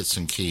around and hit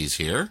some keys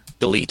here.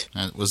 Delete.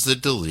 That was the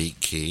delete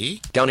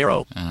key. Down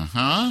arrow.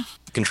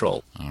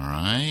 Control. All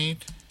right.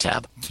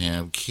 Tab.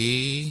 Tab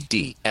key.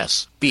 D,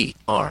 S, B,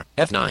 R,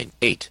 F9,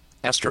 8.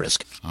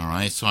 Asterisk. All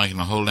right, so I can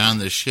hold down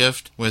the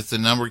shift with the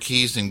number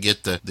keys and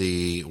get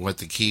the what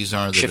the keys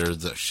are that Shift. are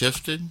the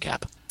shifted.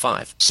 Cap.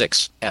 5,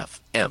 6, F,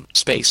 M,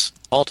 space,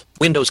 Alt,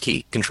 Windows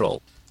key,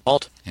 Control,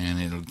 Alt.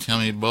 And it'll tell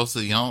me both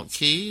of the Alt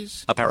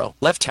keys. Up arrow,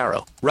 left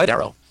arrow, right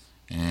arrow.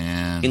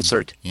 And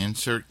Insert.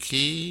 Insert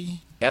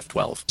key.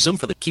 F12. Zoom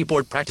for the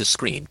keyboard practice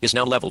screen is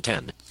now level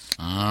 10.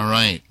 All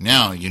right.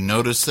 Now, you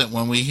notice that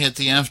when we hit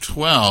the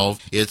F12,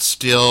 it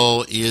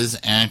still is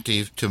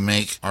active to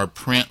make our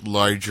print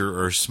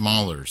larger or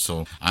smaller.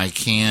 So I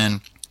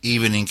can,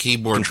 even in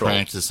keyboard Control.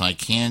 practice, I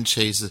can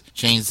change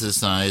the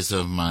size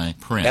of my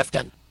print.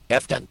 F10.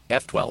 F10.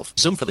 F12.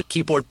 Zoom for the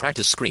keyboard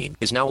practice screen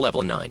is now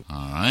level 9. All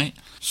right.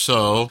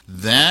 So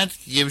that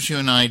gives you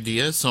an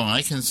idea. So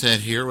I can sit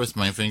here with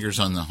my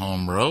fingers on the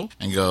home row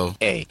and go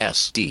A,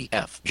 S, D,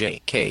 F,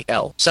 J, K,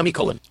 L,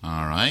 semicolon.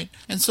 All right.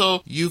 And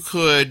so you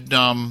could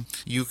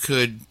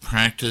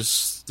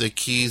practice the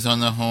keys on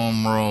the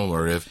home row,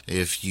 or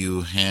if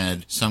you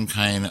had some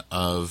kind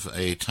of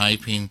a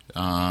typing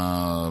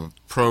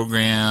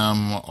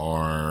program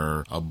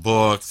or a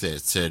book that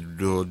said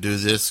do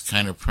this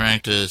kind of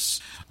practice,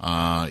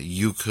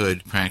 you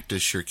could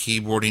practice your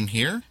keyboarding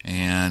here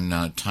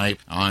and type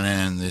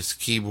on this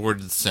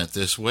keyboard that's set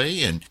this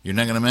way, and you're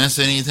not going to mess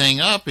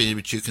anything up, but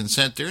you can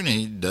sit there and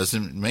it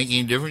doesn't make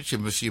any difference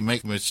if you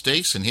make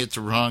mistakes and hit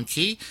the wrong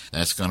key.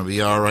 That's going to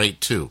be all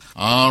right too.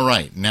 All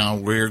right, now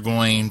we're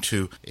going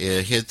to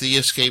hit the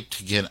escape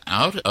to get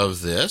out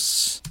of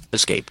this.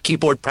 Escape.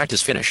 Keyboard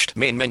practice finished.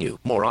 Main menu.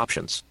 More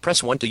options.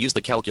 Press 1 to use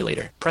the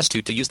calculator. Press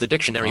 2 to use the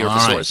dictionary or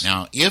thesaurus.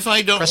 Now, if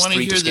I don't want to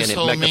hear this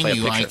whole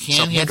menu, I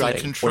can hit the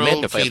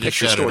control key to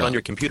shut it on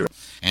your computer.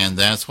 And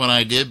that's what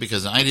I did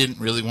because I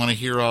didn't really want to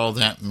hear all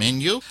that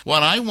menu.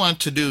 What I want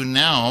to do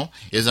now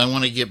is I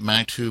want to get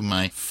back to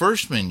my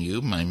first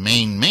menu, my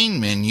main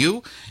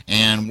menu,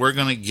 and we're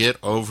going to get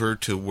over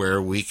to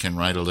where we can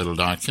write a little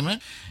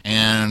document.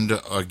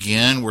 And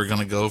again, we're going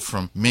to go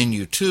from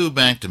menu 2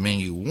 back to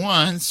menu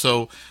 1.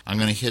 So I'm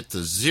going to hit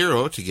the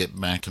 0 to get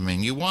back to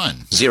menu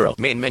 1. 0.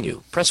 Main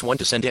menu. Press 1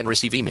 to send and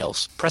receive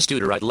emails. Press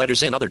 2 to write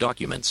letters and other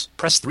documents.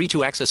 Press 3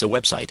 to access a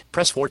website.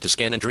 Press 4 to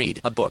scan and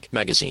read a book,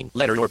 magazine,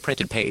 letter, or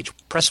printed page.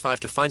 Press 5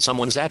 to find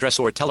someone's address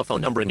or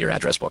telephone number in your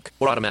address book,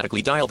 or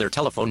automatically dial their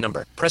telephone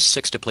number. Press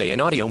 6 to play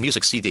an audio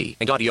music CD,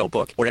 an audio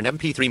book, or an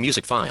MP3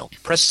 music file.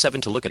 Press 7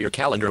 to look at your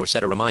calendar or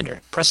set a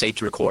reminder. Press 8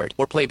 to record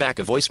or play back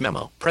a voice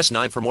memo. Press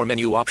 9 for more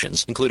menu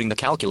options, including the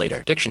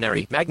calculator,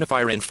 dictionary,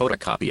 magnifier, and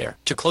photocopier.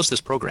 To close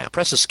this program,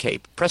 press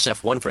escape. Press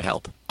F1 for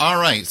help. All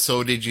right,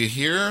 so did you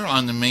hear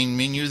on the main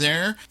menu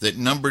there that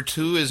number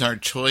 2 is our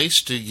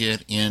choice to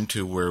get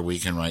into where we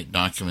can write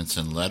documents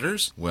and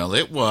letters? Well,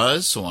 it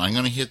was, so I'm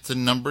going to hit the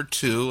number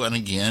 2. And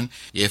again,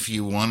 if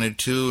you wanted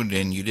to,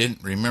 and you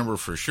didn't remember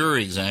for sure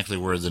exactly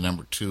where the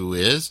number 2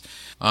 is,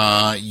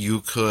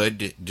 you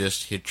could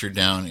just hit your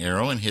down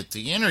arrow and hit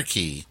the enter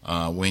key.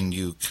 When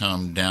you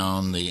come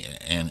down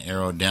an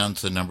arrow down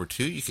to the number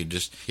 2, you could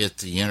just hit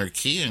the enter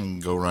key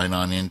and go right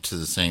on into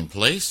the same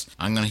place.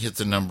 I'm going to hit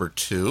the number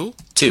 2.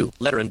 2.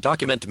 Letter and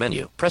document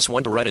menu. Press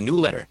 1 to write a new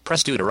letter.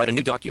 Press 2 to write a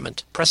new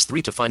document. Press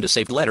 3 to find a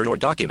saved letter or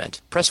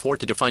document. Press 4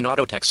 to define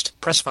auto text.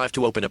 Press 5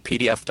 to open a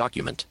PDF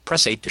document.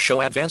 Press 8 to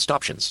show advanced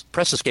options.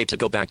 Press escape to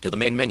go back to the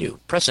main menu.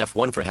 Press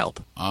F1 for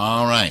help.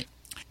 All right.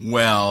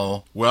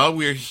 Well, while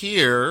we're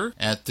here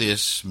at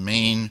this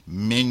main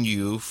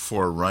menu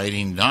for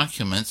writing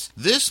documents,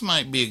 this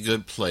might be a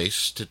good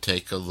place to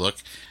take a look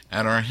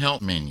at our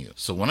help menu.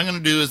 So what I'm going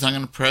to do is I'm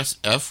going to press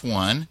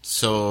F1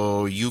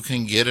 so you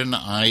can get an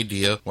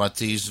idea what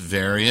these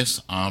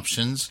various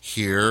options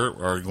here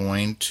are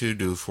going to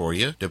do for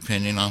you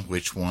depending on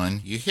which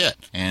one you hit.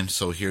 And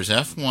so here's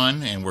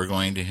F1 and we're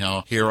going to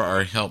hear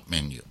our help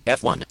menu.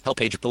 F1, help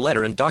page of the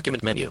letter and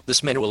document menu.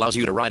 This menu allows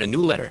you to write a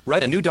new letter,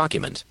 write a new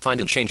document, find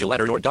and change a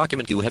letter or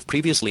document you have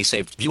previously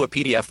saved, view a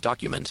PDF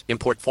document,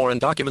 import foreign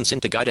documents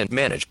into Guide and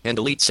manage, and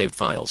delete saved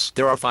files.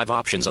 There are 5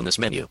 options on this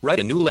menu. Write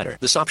a new letter.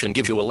 This option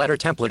gives you a letter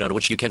template on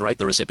which you can write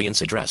the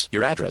recipient's address,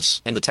 your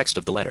address, and the text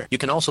of the letter. You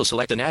can also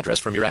select an address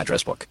from your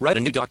address book. Write a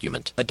new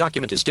document. A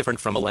document is different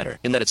from a letter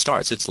in that it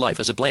starts its life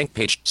as a blank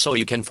page, so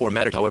you can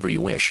format it however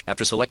you wish.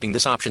 After selecting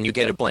this option, you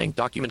get a blank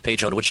document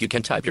page on which you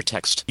can type your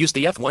text. Use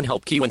the F1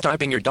 help key when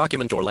typing your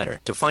document or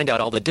letter to find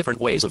out all the different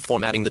ways of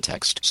formatting the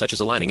text, such as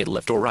aligning it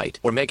left or right,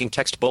 or making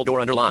text bold or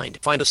underlined.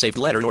 Find a saved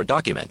letter or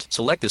document.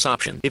 Select this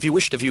option. If you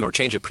wish to view or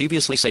change a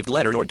previously saved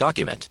letter or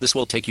document, this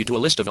will take you to a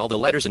list of all the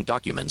letters and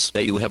documents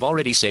that you have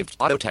already saved.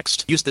 Auto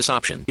text. Use this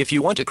option if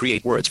you want to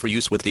create words for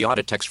use with the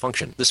auto text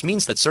function. This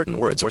means that certain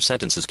words or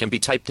sentences can be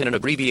typed in an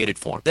abbreviated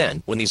form.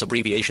 Then, when these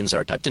abbreviations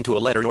are typed into a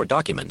letter or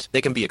document, they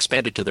can be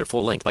expanded to their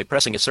full length by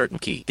pressing a certain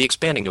key. The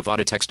expanding of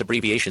auto text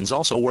abbreviations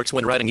also works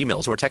when writing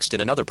emails or text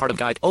in another part of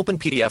Guide. Open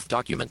PDF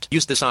document.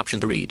 Use this option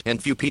to read and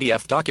view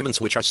PDF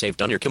documents which are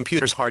saved on your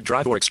computer's hard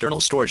drive or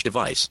external storage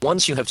device.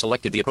 Once you have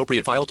selected the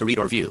appropriate file to read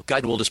or view,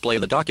 Guide will display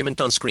the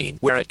document on screen,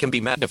 where it can be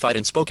magnified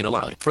and spoken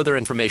aloud. Further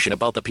information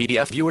about the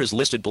PDF viewer is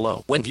listed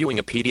below. When viewing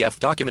a PDF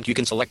document, you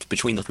can select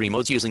between the 3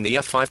 modes using the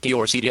F5 key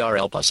or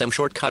CTRL+M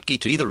shortcut key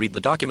to either read the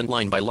document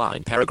line by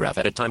line, paragraph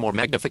at a time, or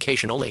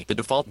magnification only. The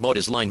default mode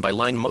is line by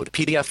line mode.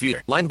 PDF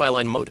viewer, line by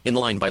line mode. In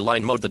line by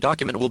line mode, the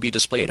document will be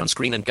displayed on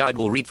screen and Guide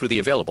will read through the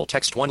available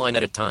text one line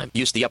at a time.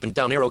 Use the up and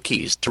down arrow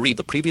keys to read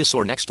the previous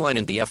or next line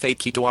and the F8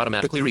 key to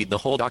automatically read the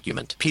whole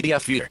document.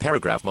 PDF viewer,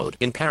 paragraph mode.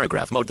 In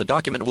paragraph mode, the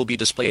document will be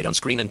displayed on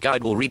screen and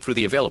Guide will read through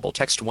the available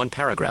text one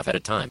paragraph at a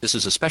time. This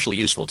is especially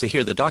useful to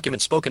hear the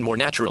document spoken more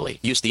naturally.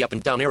 Use the up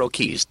and down arrow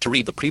keys to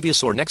read the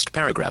previous or next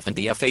paragraph and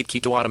the F8 key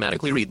to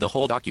automatically read the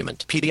whole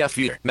document. PDF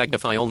viewer,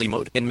 magnify only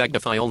mode. In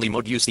magnify only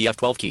mode, use the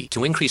F12 key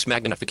to increase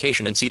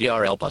magnification and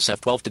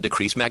CTRL+F12 to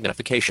decrease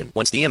magnification.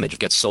 Once the image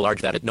gets so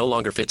large that it no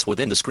longer fits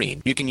within the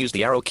screen, you can use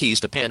the arrow keys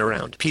to pan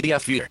around.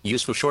 PDF viewer,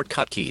 useful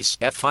shortcut keys,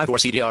 F5 or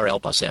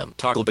CTRL+M.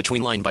 Toggle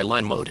between line by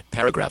line mode,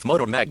 paragraph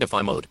mode or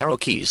magnify mode. Arrow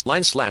keys,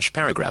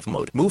 line/paragraph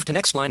mode. Move to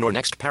next line or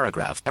next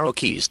paragraph. Arrow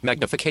keys,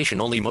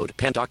 magnification only mode.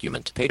 Pan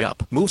document, page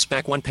up. Moves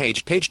back one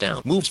page, page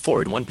down. Moves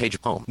forward one page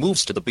home.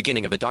 Moves to the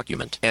beginning of a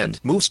document. End.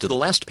 Moves to the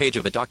last page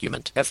of a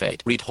document.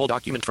 F8. Read whole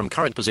document from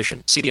current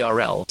position.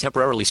 CTRL.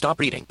 Temporarily stop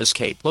reading.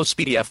 Escape. Close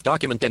PDF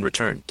document and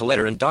return to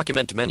letter and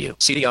document menu.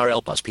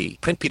 CTRL+P.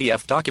 Print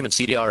PDF document.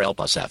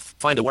 CTRL+F.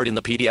 Find a word in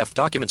the PDF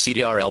document.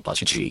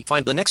 CTRL+G.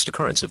 Find the next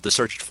occurrence of the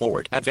searched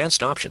forward.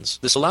 Advanced options.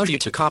 This allows you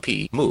to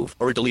copy, move,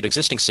 or delete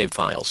existing saved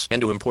files,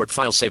 and to import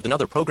files saved in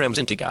other programs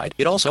into Guide.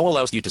 It also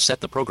allows you to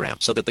set the program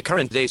so that the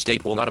current day's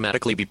date will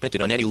automatically be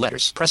printed on any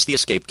letters. Press the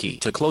escape key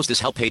to close this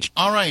help page.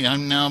 All right,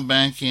 I'm now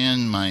back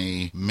in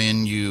my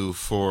menu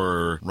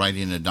for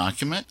writing a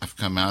document. I've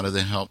come out of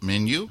the help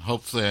menu.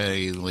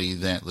 Hopefully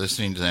that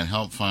listening to that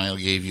help file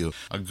gave you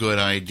a good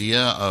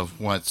idea of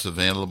what's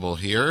available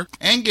here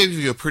and gave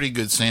you a pretty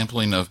good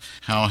sampling of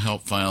how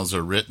help files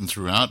are written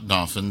throughout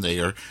Dolphin. They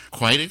are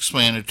quite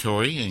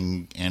explanatory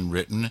and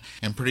written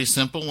in pretty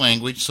simple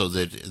language so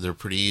that they're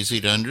pretty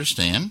easy to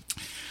understand.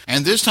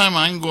 And this time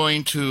I'm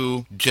going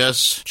to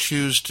just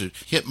choose to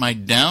hit my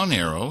down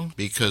arrow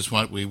because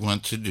what we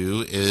want to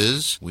do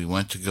is we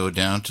want to go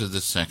down to the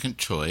second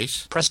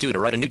choice. Press 2 to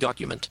write a new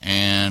document.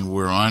 And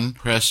we're on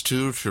press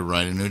 2 to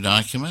write a new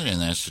document, and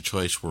that's the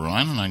choice we're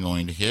on, and I'm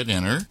going to hit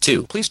enter.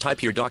 2. Please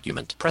type your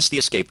document. Press the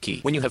escape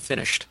key. When you have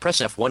finished,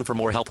 press F1 for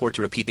more help or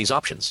to repeat these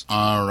options.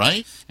 All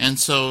right. And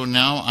so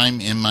now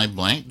I'm in my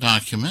blank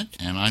document,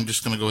 and I'm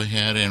just going to go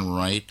ahead and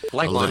write a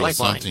little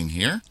something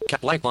here.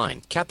 Blank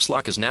line. Caps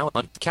lock is now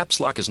on.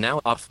 Caps lock is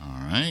now off.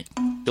 All right.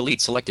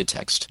 Delete selected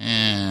text.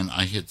 And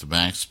I hit the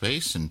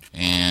backspace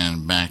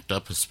and backed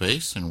up a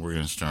space, and we're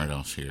going to start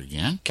off here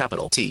again.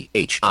 Capital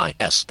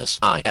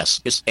THISSIS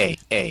is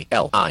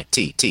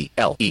AALITTLE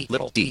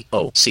little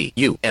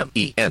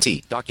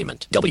DOCUMENT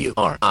document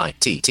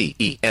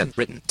WRITTEN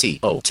written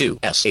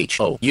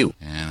TO2SHOU.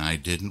 And I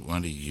didn't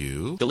want a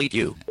U. Delete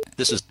U.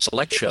 This is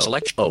select show.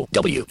 Select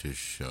O-W. To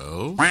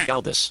show.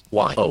 This.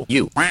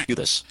 Y-O-U. Do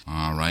this.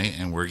 All right,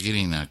 and we're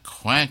getting a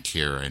quack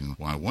here, and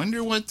I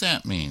wonder what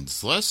that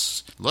means.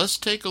 Let's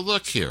take a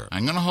look here.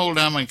 I'm going to hold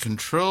down my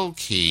control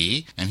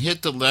key and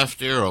hit the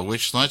left arrow,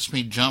 which lets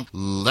me jump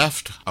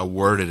left a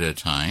word at a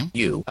time.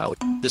 U. Out.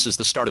 This is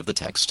the start of the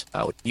text.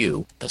 Out.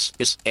 U. This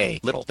is a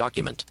little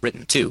document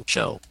written to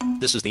show.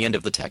 This is the end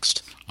of the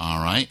text.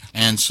 All right,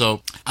 and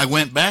so I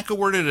went back a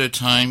word at a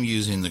time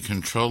using the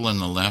control and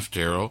the left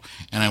arrow,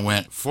 and I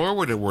went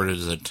forward a word at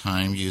a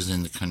time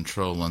using the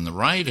control and the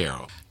right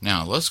arrow.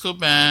 Now, let's go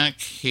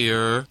back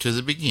here to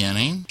the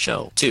beginning.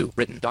 Show. 2.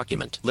 Written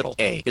document. Little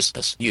a is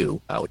this. U.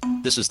 Out.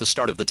 This is the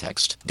start of the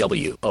text.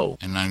 W. O.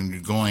 And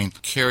I'm going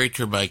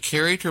character by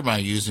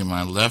using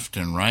my left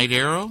and right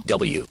arrow.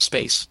 W.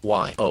 Space.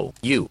 Y. O.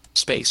 U.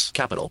 Space.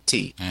 Capital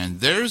T. And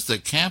there's the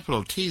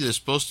capital T that's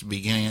supposed to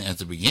be at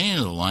the beginning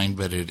of the line,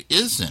 but it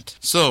isn't.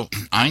 So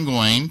I'm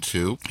going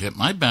to hit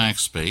my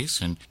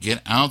backspace and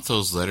get out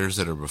those letters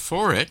that are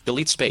before it.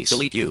 Delete space.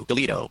 Delete U.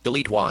 Delete O.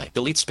 Delete Y.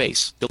 Delete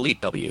space.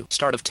 Delete W.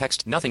 Start of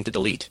text. Nothing to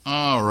delete.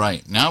 All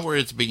right. Now we're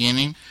at the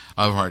beginning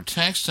of our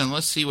text, and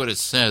let's see what it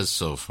says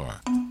so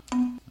far.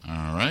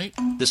 All right.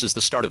 This is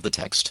the start of the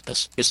text.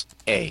 This is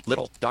a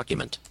little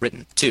document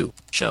written to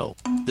show.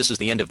 This is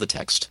the end of the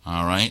text.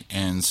 All right.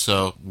 And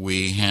so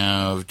we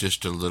have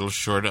just a little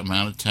short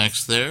amount of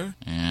text there.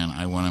 And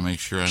I want to make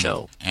sure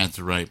I'm at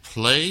the right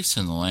place.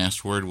 And the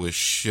last word was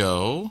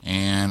show.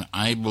 And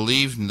I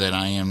believe that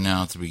I am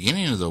now at the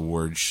beginning of the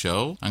word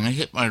show. I'm going to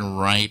hit my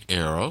right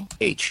arrow.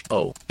 H.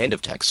 O. End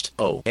of text.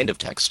 O. End of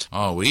text.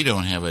 Oh, we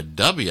don't have a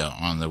W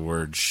on the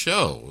word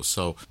show.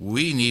 So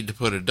we need to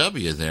put a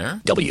W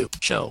there. W.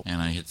 Show.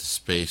 And I hit the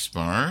space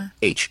bar.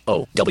 H.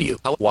 O. W.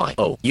 Y.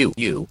 O. U.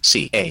 U.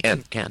 C. A.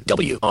 N. Can.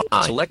 W. R.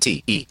 I. Select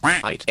T. E.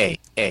 Height. A.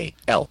 A.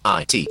 L.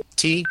 I. T.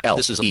 T. L.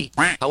 This is E.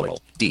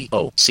 Powell. D.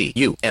 O. C.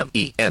 U. M.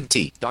 E. N.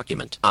 T.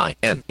 Document. I.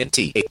 N. N.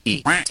 T. A.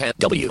 E. Tan.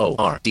 W. O.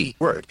 R. D.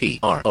 Word. P.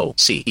 R. O.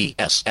 C. E.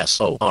 S. S.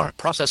 O. R.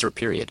 Processor.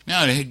 Period.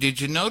 Now, did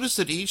you notice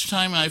that each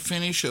time I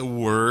finish a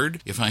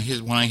word, when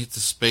I hit the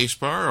space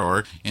bar,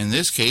 or in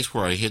this case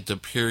where I hit the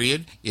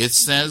period, it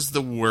says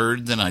the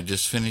word that I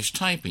just finished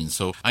typing.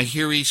 So I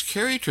hear each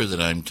character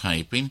that I'm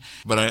typing,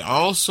 but I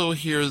also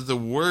hear the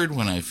word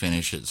when I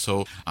finish it.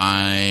 So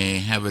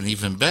I have an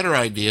even better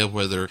idea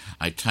whether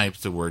I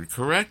typed the word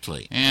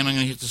correctly. And I'm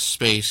going to hit the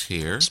space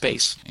here.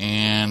 Space.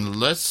 And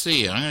let's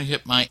see. I'm going to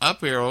hit my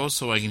up arrow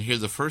so I can hear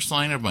the first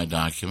line of my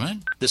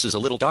document. This is a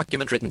little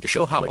document written to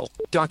show how.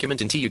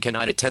 Document until you can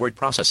edit 10-word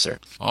processor.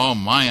 Oh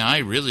my, I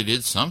really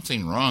did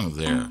something wrong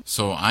there.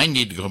 So I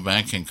need to go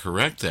back and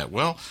correct that.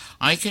 Well,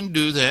 I can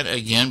do that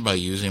again by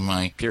using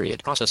my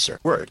period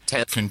processor. Word.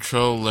 10.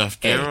 Control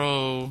left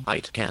arrow.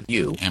 Height. Can.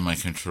 U. And my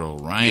control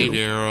right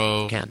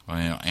arrow. Can.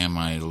 And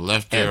my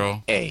left N.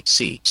 arrow. A.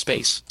 C.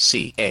 Space.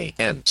 C. A.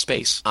 N.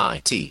 Space.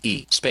 I. T.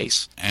 E.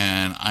 Space.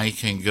 And I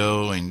can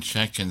go and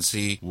check and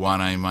see what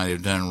I might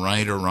have done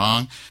right or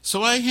wrong.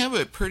 So I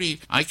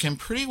can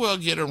pretty well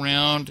get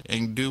around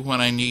and do what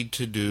I need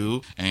to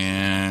do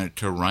and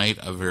to write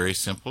a very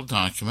simple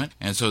document.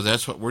 And so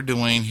that's what we're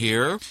doing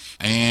here.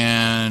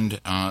 And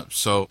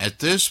so at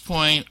this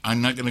point,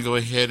 I'm not going to go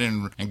ahead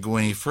and go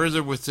any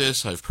further with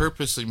this. I've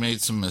purposely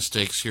made some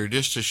mistakes here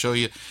just to show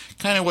you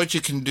kind of what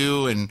you can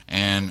do and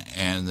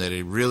that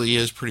it really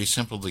is pretty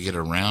simple to get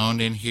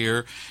around in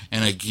here.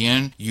 And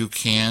again, you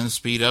can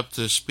speed up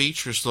the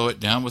speech or slow it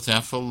down with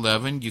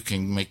F11. You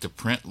can make the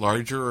print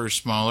larger or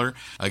smaller,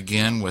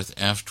 again, with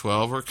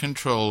F12 or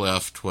Control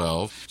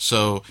F12.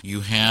 So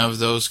you have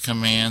those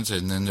commands,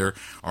 and then there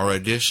are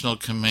additional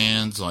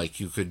commands, like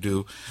you could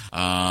do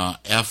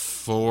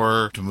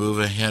F4 to move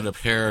ahead a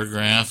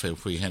paragraph,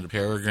 if we had a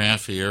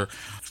paragraph here, a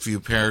few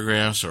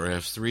paragraphs, or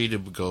F3 to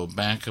go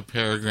back a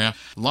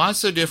paragraph.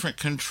 Lots of different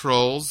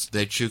controls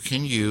that you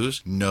can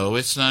use. No,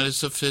 it's not as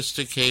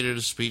sophisticated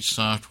a speech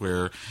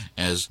software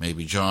as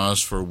maybe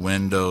JAWS for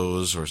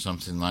Windows or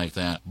something like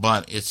that,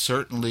 but it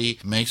certainly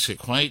makes it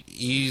quite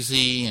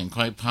easy and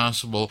quite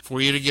possible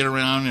for you to get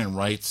around and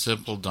write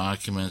simple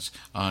documents.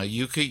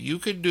 You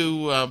could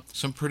do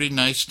some pretty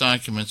nice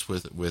documents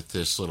with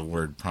this little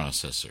word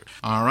processor.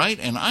 All right,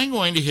 and I'm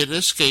going to hit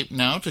escape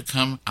now to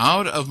come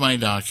out of my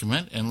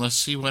document, and let's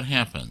see what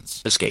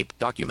happens. Escape.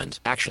 Document.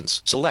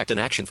 Actions. Select an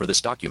action for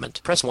this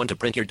document. Press 1 to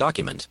print your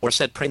document, or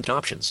set print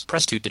options.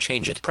 Press 2 to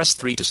change it. Press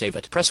 3 to save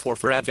it. Press 4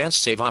 for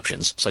advanced save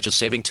options, such as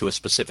saving to a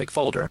specific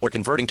folder or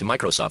converting to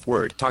Microsoft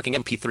Word, Talking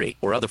MP3,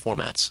 or other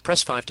formats.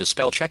 Press 5 to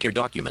spell check your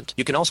document.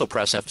 You can also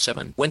press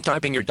F7 when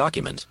typing your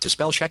document to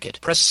spell check it.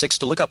 Press 6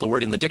 to look up a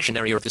word in the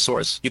dictionary or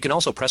thesaurus. You can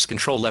also press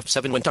Control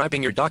F7 when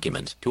typing your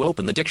document to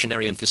open the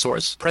dictionary and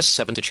thesaurus. Press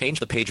 7 to change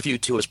the page view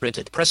to as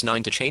printed. Press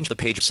 9 to change the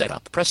page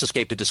setup. Press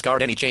Escape to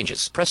discard any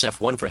changes. Press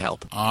F1 for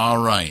help.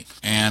 All right,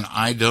 and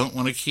I don't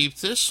want to keep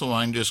this, so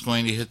I'm just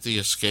going to hit the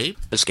escape.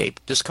 Escape.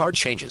 Discard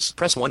changes.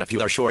 Press 1 if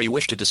you are sure you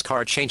wish to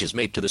discard changes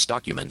made to this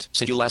document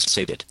since you last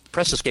saved it.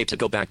 Press escape to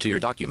go back to your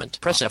document.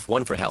 Press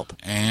F1 for help.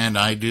 And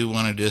I do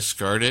want to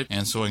discard it,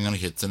 and so I'm going to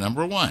hit the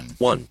number 1.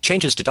 1.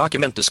 Changes to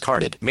document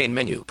discarded. Main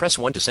menu. Press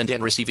 1 to send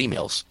and receive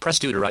emails. Press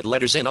 2 to write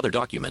letters and other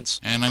documents.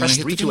 And I'm Press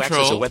going 3 to hit to the access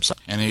a control. website.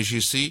 And as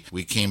you see,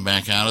 we came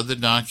back out of the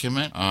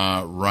document,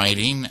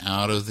 writing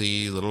out of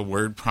the little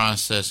word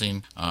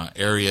processing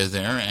area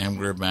there, and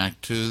we're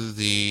back to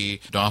the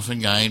Dolphin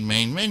Guide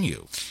main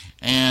menu.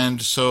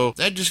 And so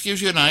that just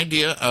gives you an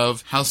idea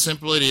of how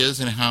simple it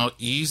is and how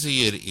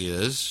easy it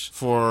is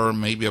for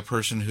maybe a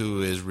person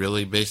who is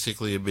really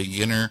basically a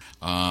beginner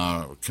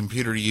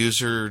computer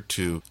user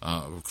to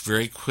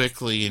very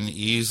quickly and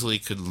easily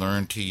could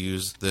learn to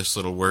use this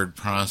little word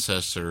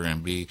processor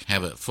and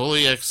have it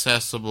fully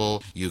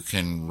accessible. You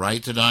can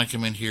write the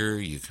document here,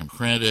 you can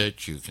print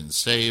it, you can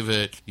save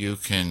it, you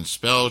can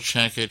spell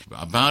check it,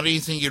 about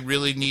anything you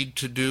really need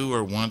to do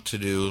or want to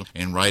do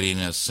in writing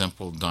a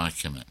simple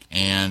document.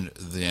 And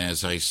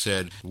as I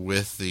said,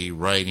 with the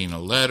writing a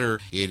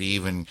letter, it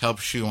even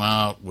helps you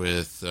out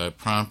with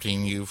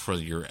prompting you for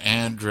your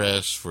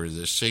address, for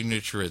the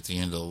signature at the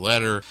end of the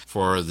letter,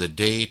 for the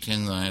date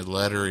in the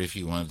letter if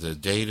you want the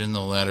date in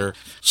the letter.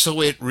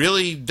 So it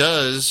really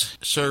does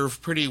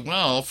serve pretty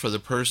well for the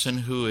person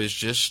who is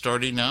just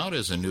starting out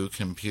as a new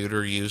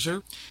computer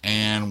user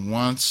and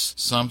wants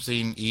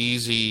something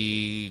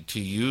easy to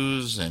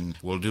use and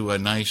will do a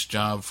nice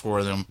job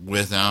for them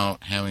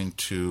without having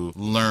to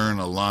learn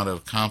a lot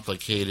of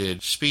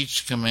complicated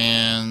speech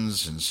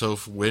commands and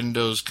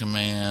Windows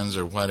commands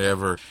or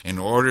whatever in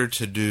order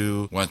to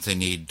do what they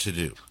need to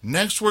do.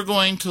 Next, we're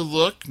going to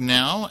look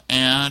now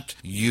at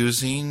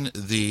using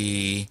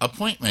the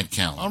appointment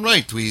calendar. All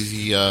right, we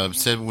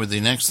said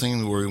the next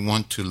thing we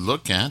want to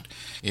look at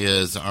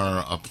is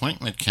our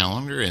appointment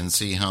calendar and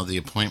see how the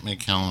appointment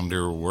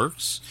calendar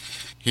works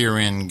here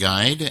in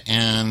Guide.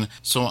 And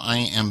so I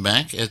am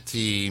back at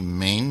the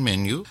main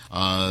menu,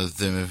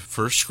 the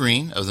first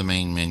screen of the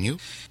main menu,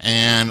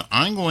 and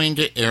I'm going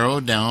to arrow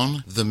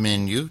down the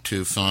menu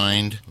to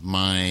find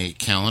my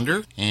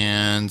calendar.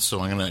 And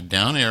so I'm going to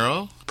down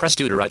arrow. Press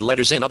 2 to write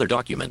letters and other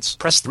documents.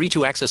 Press 3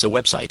 to access a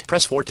website.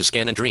 Press 4 to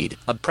scan and read.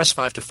 Press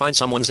 5 to find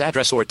someone's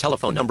address or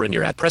telephone number in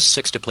your ad. Press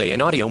 6 to play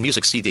an audio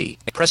music CD.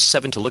 Press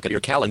 7 to look at your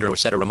calendar or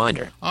set a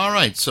reminder. All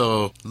right,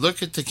 so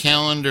look at the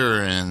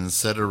calendar and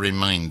set a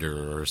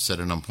reminder or set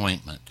an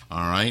appointment.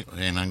 All right,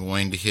 and I'm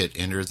going to hit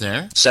enter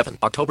there. 7.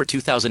 October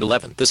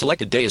 2011. The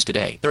selected day is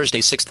today,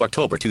 Thursday, 6th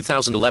October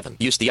 2011.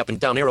 Use the up and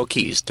down arrow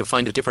keys to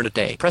find a different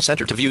day. Press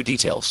enter to view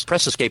details.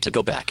 Press escape to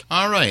go back.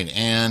 All right,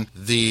 and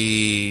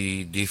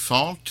the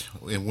default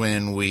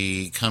when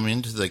we come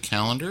into the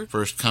calendar,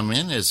 first come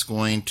in, is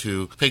going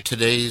to pick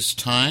today's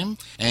time,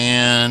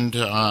 and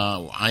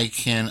I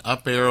can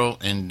up arrow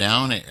and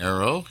down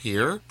arrow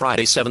here.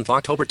 Friday, 7th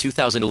October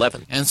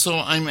 2011. And so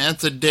I'm at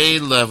the day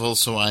level,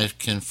 so I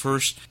can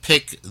first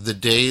pick the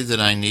day that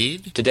I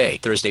need. Today,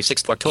 Thursday,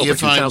 6th October If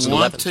 2011. I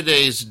want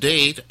today's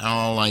date,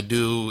 all I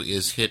do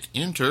is hit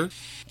enter.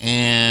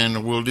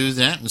 And we'll do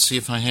that and see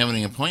if I have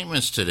any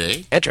appointments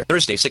today. Enter.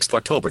 Thursday, 6th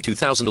October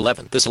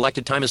 2011. The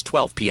selected time is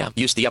 12 p.m.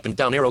 Use the up and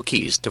down arrow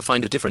keys to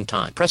find a different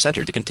time. Press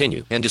enter to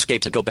continue and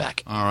escape to go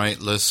back. All right,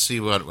 let's see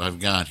what I've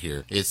got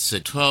here. It's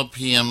at 12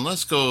 p.m.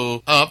 Let's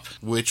go up,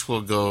 which will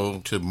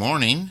go to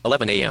morning.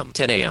 11 a.m.,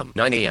 10 a.m.,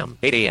 9 a.m.,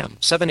 8 a.m.,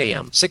 7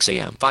 a.m., 6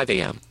 a.m., 5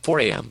 a.m., 4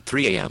 a.m.,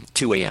 3 a.m.,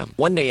 2 a.m.,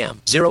 1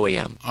 a.m., 0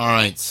 a.m. All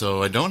right,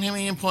 so I don't have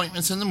any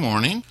appointments in the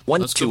morning.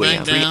 1, Let's 2 go a.m.,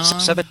 back 3, down.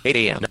 7, 8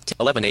 a.m.,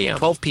 11 a.m.,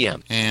 12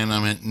 p.m. And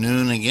I'm at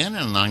noon again,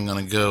 and I'm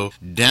going to go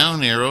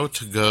down arrow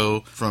to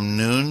go from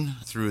noon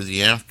through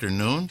the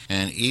afternoon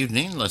and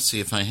evening. Let's see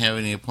if I have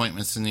any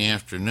appointments in the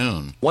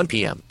afternoon. 1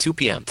 p.m., 2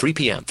 p.m., 3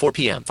 p.m., 4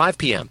 p.m., 5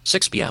 p.m.,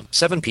 6 p.m.,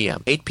 7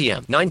 p.m., 8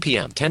 p.m., 9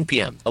 p.m., 10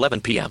 p.m., 11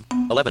 p.m.,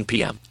 11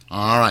 p.m.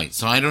 All right,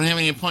 so I don't have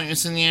any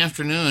appointments in the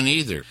afternoon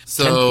either.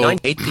 10, 9,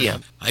 8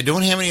 p.m. I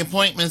don't have any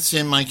appointments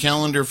in my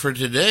calendar for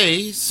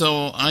today,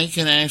 so I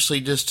can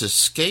actually just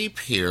escape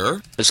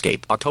here.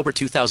 Escape. October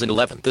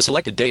 2011. The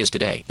selected day is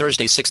today,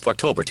 Thursday, 6th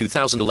October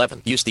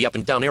 2011. Use the up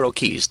and down arrow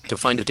keys to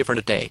find a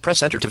different day.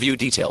 Press enter to view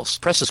details.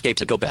 Press escape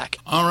to go back.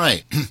 All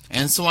right,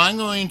 and so I'm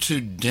going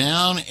to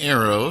down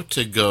arrow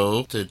to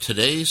go to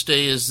today's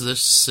day is the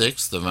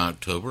 6th of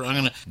October. I'm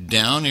going to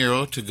down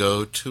arrow to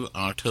go to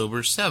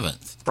October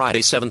 7th. Friday,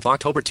 7th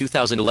October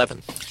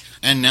 2011.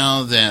 And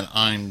now that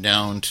I'm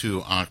down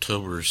to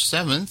October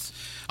 7th,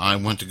 I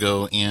want to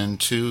go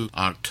into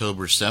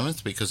October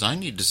 7th because I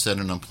need to set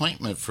an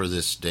appointment for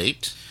this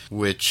date,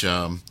 which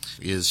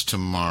is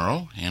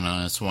tomorrow,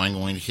 and so I'm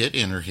going to hit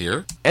enter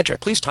here. Enter.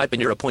 Please type in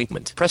your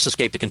appointment. Press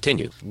escape to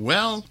continue.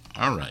 Well,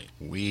 all right.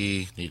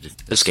 We need to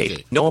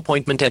escape. No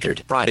appointment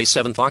entered. Friday,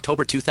 7th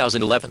October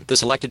 2011. The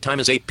selected time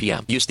is 8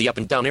 p.m. Use the up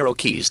and down arrow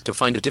keys to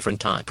find a different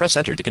time. Press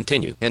enter to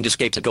continue and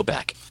escape to go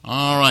back.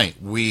 All right.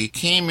 We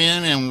came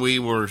in and we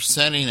were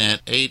setting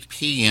at 8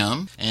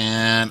 p.m.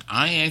 and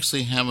I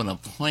actually have an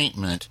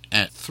appointment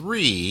at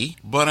 3,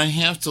 but I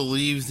have to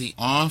leave the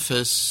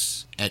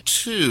office at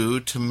 2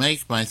 to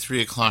make my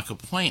 3 o'clock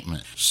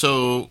appointment.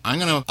 So I'm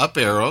going to up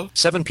arrow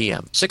 7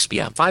 p.m., 6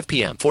 p.m., 5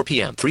 p.m., 4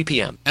 p.m., 3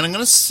 p.m. And I'm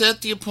going to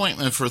set the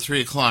appointment for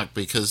 3 o'clock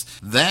because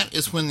that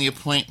is when the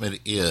appointment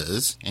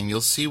is. And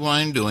you'll see why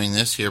I'm doing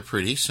this here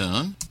pretty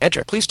soon.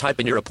 Enter. Please type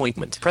in your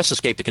appointment. Press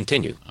escape to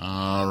continue.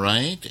 All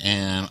right.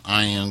 And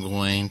I am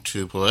going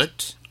to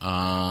put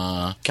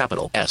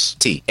capital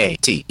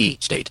S-T-A-T-E,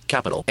 state,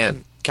 capital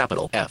N,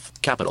 capital F,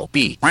 capital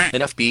B,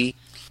 and FB.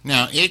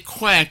 Now, it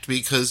quacked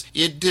because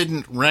it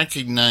didn't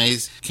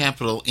recognize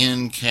capital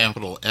N,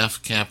 capital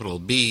F, capital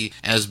B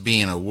as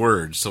being a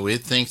word, so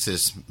it thinks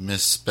it's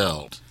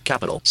misspelled.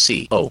 Capital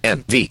C-O-N-V-E-N-T-I-O-N.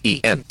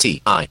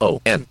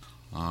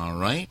 All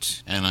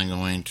right, and I'm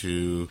going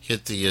to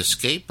hit the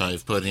escape.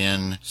 I've put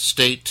in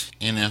State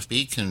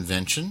NFB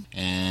Convention,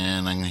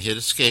 and I'm going to hit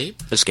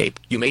escape. Escape.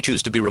 You may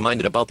choose to be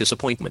reminded about this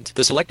appointment.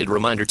 The selected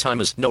reminder time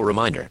is no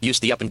reminder. Use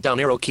the up and down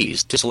arrow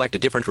keys to select a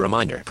different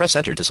reminder. Press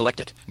enter to select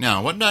it.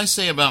 Now, what did I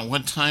say about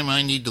what time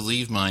I need to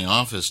leave my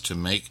office to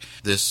make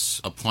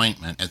this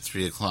appointment at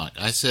 3 o'clock?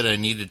 I said I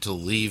needed to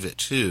leave at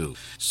 2.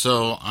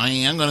 So I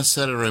am going to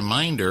set a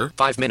reminder.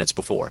 5 minutes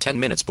before, 10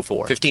 minutes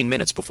before, 15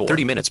 minutes before,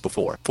 30 minutes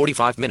before,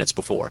 45 minutes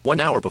before, 1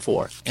 hour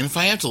before. And if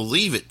I have to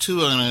leave at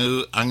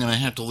 2, I'm going to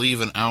have to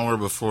leave an hour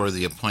before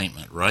the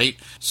appointment, right?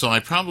 So I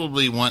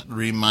probably want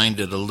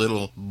reminded a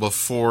little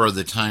before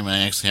the time I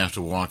actually have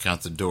to walk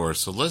out the door.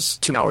 So let's...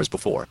 2 hours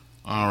before.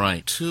 All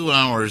right, 2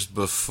 hours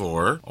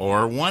before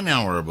or 1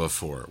 hour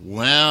before.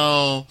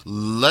 Well,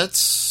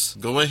 let's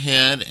go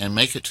ahead and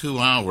make it 2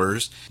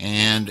 hours,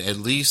 and at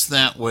least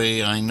that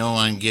way I know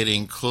I'm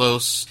getting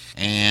close,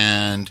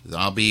 and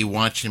I'll be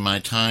watching my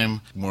time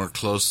more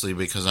closely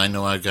because I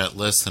know I've got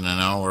less than an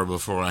hour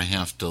before I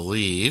have to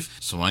leave.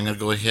 So I'm going to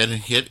go ahead and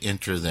hit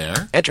enter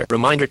there. Enter.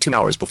 Reminder 2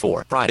 hours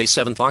before. Friday,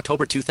 7th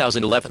October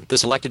 2011. The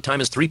selected time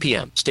is 3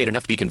 p.m. State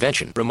NFB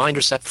Convention.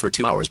 Reminder set for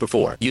 2 hours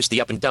before. Use the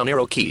up and down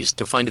arrow keys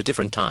to find a different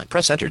time.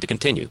 Press enter to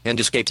continue and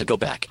escape to go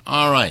back.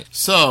 All right,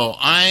 so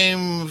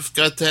I've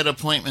got that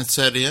appointment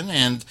set in,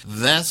 and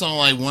that's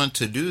all I want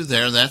to do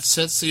there. That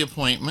sets the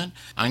appointment.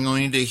 I'm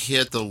going to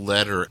hit the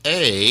letter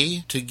A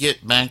to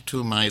get back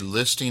to my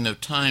listing of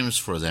times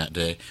for that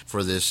day,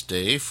 for this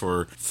day,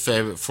 for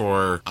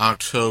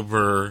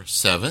October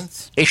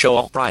 7th. A show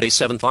all Friday,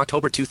 7th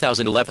October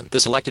 2011. The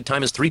selected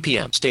time is 3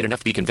 p.m. State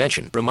NFB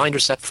Convention. Reminder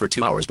set for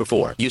 2 hours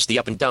before. Use the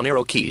up and down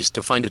arrow keys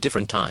to find a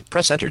different time.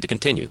 Press enter to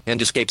continue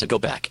and escape to go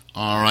back.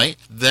 All right,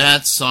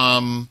 that's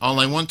all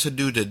I want to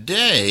do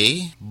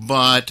today,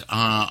 but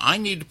I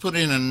need to put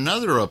in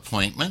another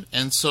appointment,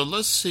 and so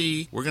let's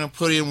see. We're going to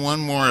put in one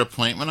more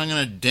appointment. I'm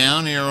going to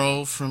down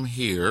arrow from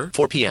here.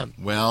 4 p.m.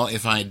 Well,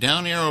 if I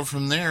down arrow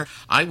from there,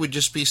 I would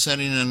just be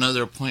setting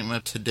another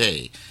appointment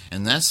today,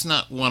 and that's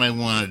not what I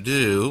want to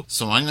do,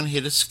 so I'm going to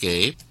hit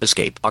escape.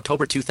 Escape.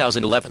 October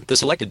 2011. The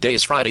selected day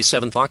is Friday,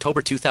 7th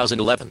October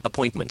 2011.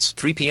 Appointments.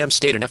 3 p.m.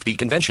 State NFB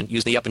Convention.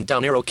 Use the up and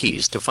down arrow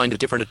keys to find a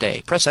different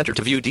day. Press enter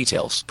to view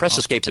details. Press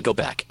escape to go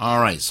back. All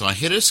right, so I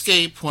hit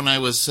escape when I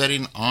was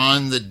setting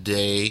on the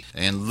day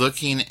and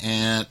looking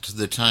at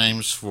the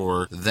times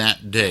for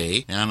that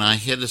day, and I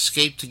hit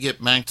escape to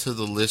get back to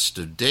the list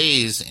of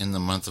days in the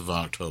month of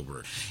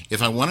October.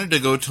 If I wanted to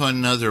go to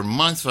another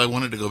month, if I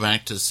wanted to go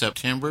back to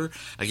September,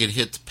 I could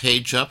hit the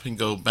page up and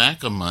go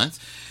back a month.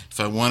 If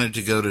I wanted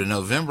to go to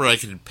November, I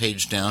could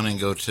page down and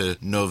go to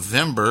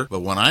November. But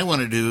what I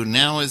want to do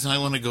now is I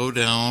want to go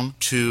down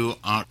to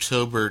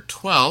October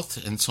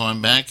 12th. And so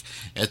I'm back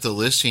at the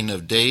listing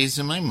of days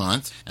in my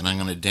month. And I'm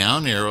going to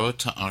down arrow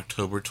to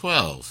October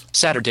 12th.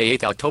 Saturday,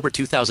 8th October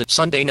 2000.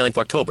 Sunday, 9th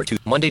October 2.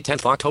 Monday,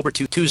 10th October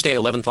 2. Tuesday,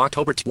 11th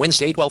October 2.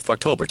 Wednesday, 12th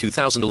October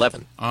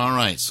 2011. All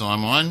right. So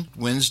I'm on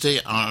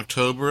Wednesday,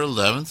 October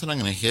 11th. And I'm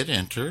going to hit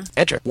enter.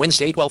 Enter.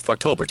 Wednesday, 12th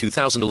October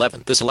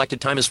 2011. The selected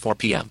time is 4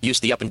 p.m.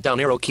 Use the up and down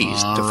arrow keys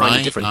to find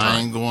a different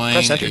time. I'm going,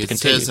 press enter to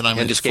continue says that I'm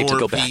and at escape 4 to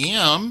go back.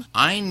 p.m.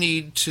 I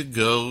need to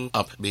go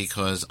up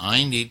because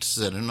I need to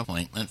set an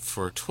appointment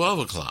for 12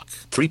 o'clock.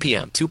 3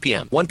 p.m., 2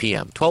 p.m., 1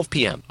 p.m., 12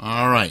 p.m.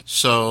 All right,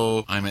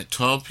 so I'm at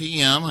 12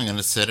 p.m. I'm going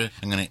to set it.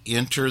 I'm going to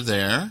enter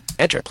there.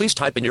 Enter. Please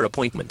type in your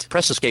appointment.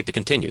 Press escape to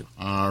continue.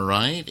 All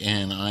right,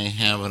 and I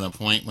have an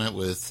appointment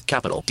with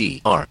capital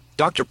D-R.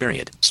 Dr.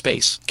 Period.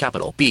 Space.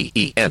 Capital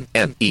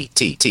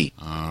B-E-N-N-E-T-T.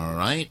 All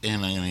right,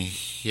 and I'm going to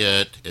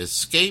hit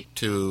escape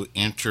to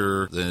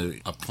enter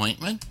the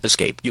appointment.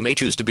 Escape. You may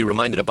choose to be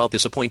reminded about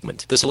this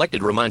appointment. The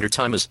selected reminder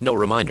time is no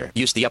reminder.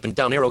 Use the up and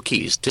down arrow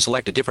keys to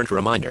select a different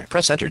reminder.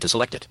 Press enter to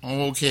select it.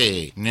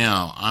 Okay,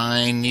 now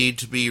I need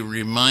to be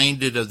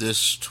reminded of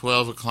this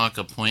 12 o'clock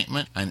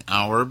appointment an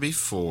hour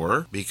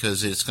before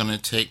because it's going to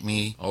take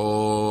me,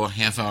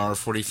 half hour,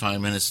 45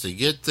 minutes to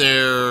get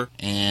there,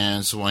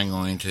 and so I'm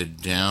going to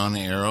down down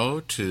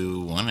arrow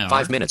to 1 hour.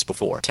 5 minutes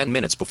before, 10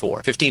 minutes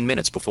before, 15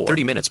 minutes before,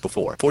 30 minutes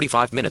before,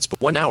 45 minutes,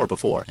 1 hour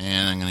before.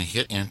 And I'm going to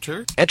hit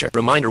enter. Enter.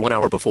 Reminder 1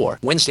 hour before.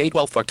 Wednesday,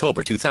 12th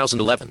October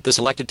 2011. The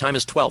selected time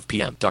is 12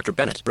 p.m. Dr.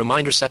 Bennett.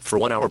 Reminder set for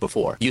 1 hour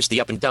before. Use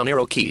the up and down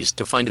arrow keys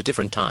to find a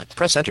different time.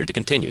 Press enter to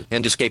continue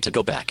and escape to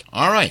go back.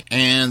 All right,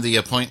 and the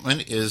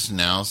appointment is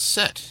now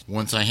set.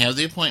 Once I have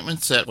the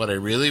appointment set, what I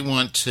really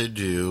want to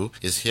do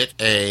is hit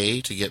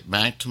A to get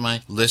back to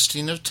my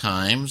listing of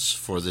times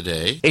for the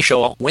day. A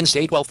show all.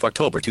 Wednesday, 12th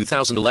October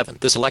 2011.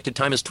 The selected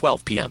time is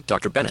 12 p.m.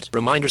 Dr. Bennett.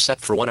 Reminder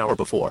set for 1 hour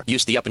before.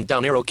 Use the up and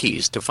down arrow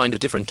keys to find a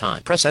different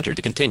time. Press enter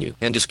to continue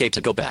and escape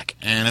to go back.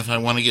 And if I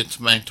want to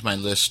get back to my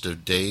list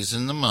of days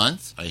in the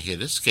month, I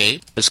hit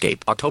escape.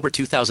 Escape. October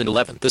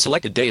 2011. The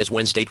selected day is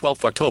Wednesday,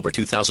 12th October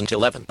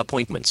 2011.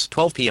 Appointments.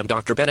 12 p.m.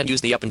 Dr. Bennett.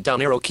 Use the up and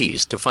down arrow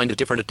keys to find a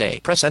different day.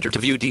 Press enter to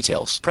view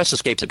details. Press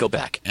escape to go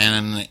back.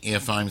 And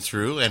if I'm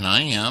through, and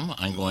I am,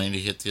 I'm going to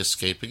hit the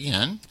escape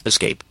again.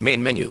 Escape.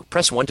 Main menu.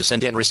 Press 1 to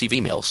send and receive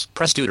emails.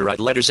 Press 2 to write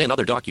letters and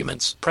other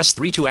documents. Press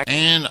 3 to act.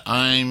 And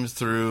I'm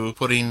through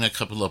putting a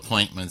couple of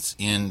appointments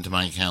into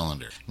my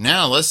calendar.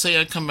 Now, let's say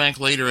I come back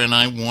later and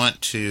I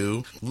want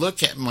to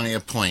look at my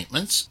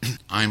appointments.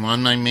 I'm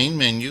on my main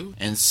menu,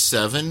 and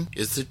 7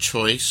 is the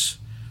choice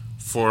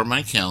for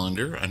my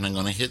calendar, and I'm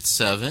going to hit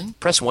 7.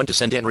 Press 1 to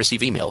send and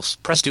receive emails.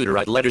 Press 2 to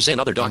write letters and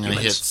other documents. I'm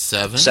going to hit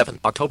 7. 7.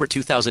 October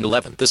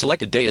 2011. The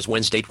selected day is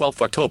Wednesday,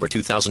 12th October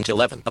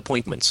 2011.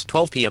 Appointments.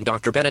 12 p.m.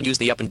 Dr. Bennett. Use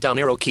the up and down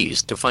arrow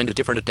keys to find a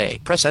different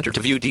day. Press enter to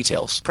view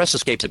details. Press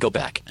escape to go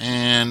back.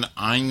 And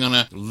I'm going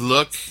to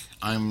look.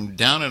 I'm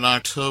down at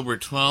October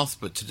 12th,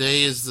 but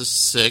today is the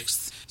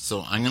 6th.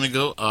 So I'm going to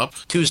go up.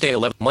 Tuesday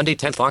 11th, Monday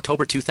 10th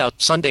October 2000,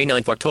 Sunday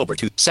 9th October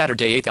 2,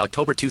 Saturday 8th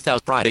October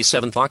 2000, Friday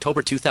 7th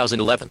October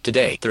 2011,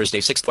 today, Thursday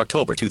 6th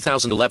October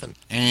 2011.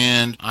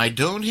 And I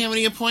don't have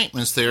any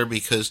appointments there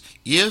because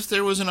if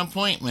there was an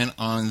appointment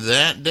on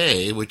that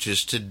day, which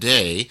is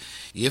today,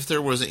 if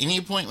there was any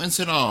appointments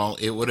at all,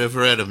 it would have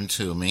read them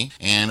to me.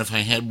 And if I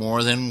had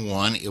more than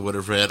one, it would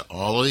have read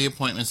all of the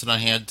appointments that I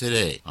had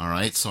today. All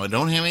right, so I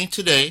don't have any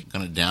today.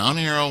 I'm going to down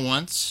arrow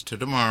once to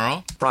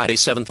tomorrow. Friday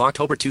 7th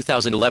October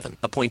 2011.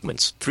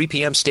 Appointments. 3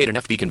 p.m. State and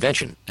FB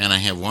Convention. And I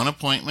have one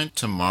appointment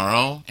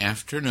tomorrow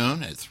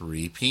afternoon at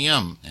 3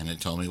 p.m. And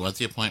it told me what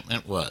the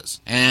appointment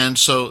was. And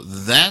so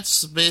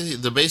that's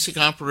the basic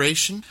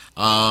operation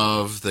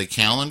of the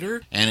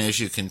calendar. And as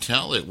you can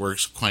tell, it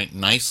works quite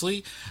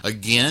nicely.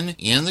 Again,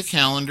 in the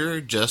calendar,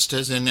 just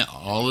as in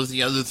all of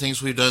the other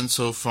things we've done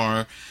so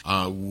far,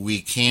 we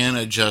can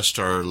adjust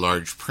our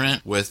large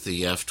print with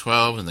the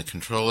F12 and the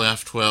Control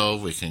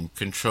F12. We can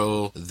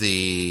control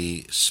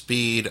the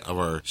speed of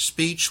our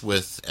speech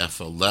with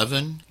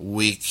F11.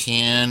 We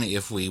can,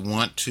 if we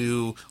want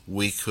to,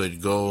 we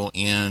could go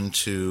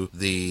into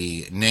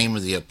the name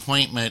of the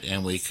appointment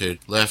and we could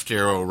left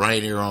arrow,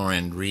 right arrow,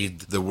 and read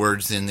the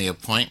words in the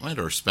appointment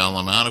or spell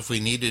them out if we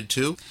needed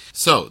to.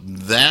 So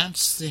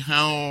that's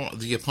how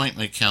the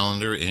appointment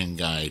calendar in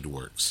Guide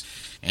works.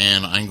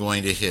 And I'm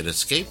going to hit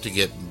escape to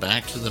get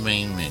back to the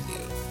main menu.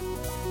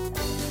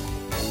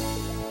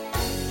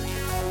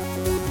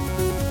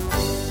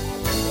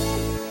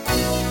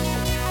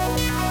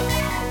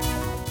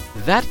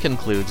 That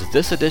concludes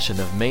this edition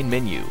of Main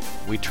Menu.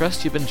 We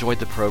trust you've enjoyed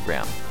the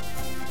program.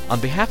 On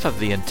behalf of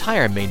the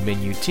entire Main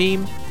Menu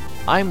team,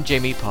 I'm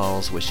Jamie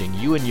Pauls, wishing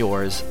you and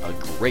yours a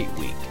great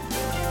week.